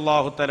സ്വർഗത്തിൽ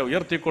അല്ലാഹു തആല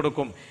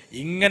ഉയർത്തിക്കൊടുക്കും.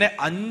 ഇങ്ങനെ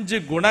 5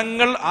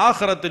 ഗുണങ്ങൾ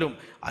ആഖിറത്തിലും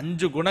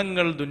 5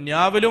 ഗുണങ്ങൾ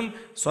ദുന്യാവിലും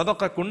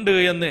സ്വതഖക്കുണ്ട്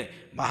എന്ന്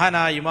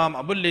മഹാനായ ഇമാം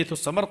അബുൽ ലൈഥു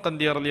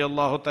സമർഖന്ദി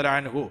റളിയല്ലാഹു തആല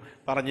അൻഹു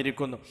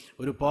പറഞ്ഞിരിക്കുന്നു.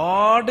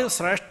 ഒരുപാട്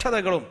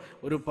ശ്രേഷ്ഠതകളും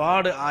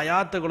ഒരുപാട്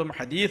ആയാത്തുകളും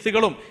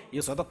ഹദീസുകളും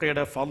ഈ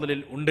സ്വതഖയുടെ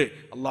ഫളിൽ ഉണ്ട്.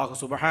 അല്ലാഹു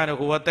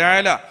സുബ്ഹാനഹു വ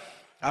തആല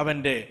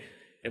അവന്റെ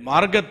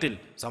മാർഗത്തിൽ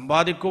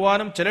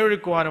സമ്പാദിക്കുവാനും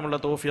ചെലവഴിക്കുവാനുമുള്ള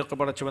തൗഫീഖ്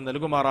പടച്ചവൻ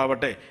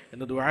നൽകുമാറാവട്ടെ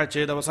എന്ന് ദുആ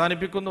ചെയ്ത്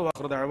അവസാനിപ്പിക്കുന്നു.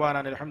 വഖറു ദഅവാനാ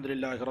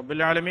അൽഹംദുലില്ലാഹി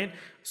റബ്ബിൽ ആലമീൻ.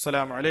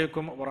 അസ്സലാമു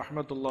അലൈക്കും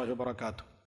വറഹ്മത്തുള്ളാഹി വബറകാതുഹു.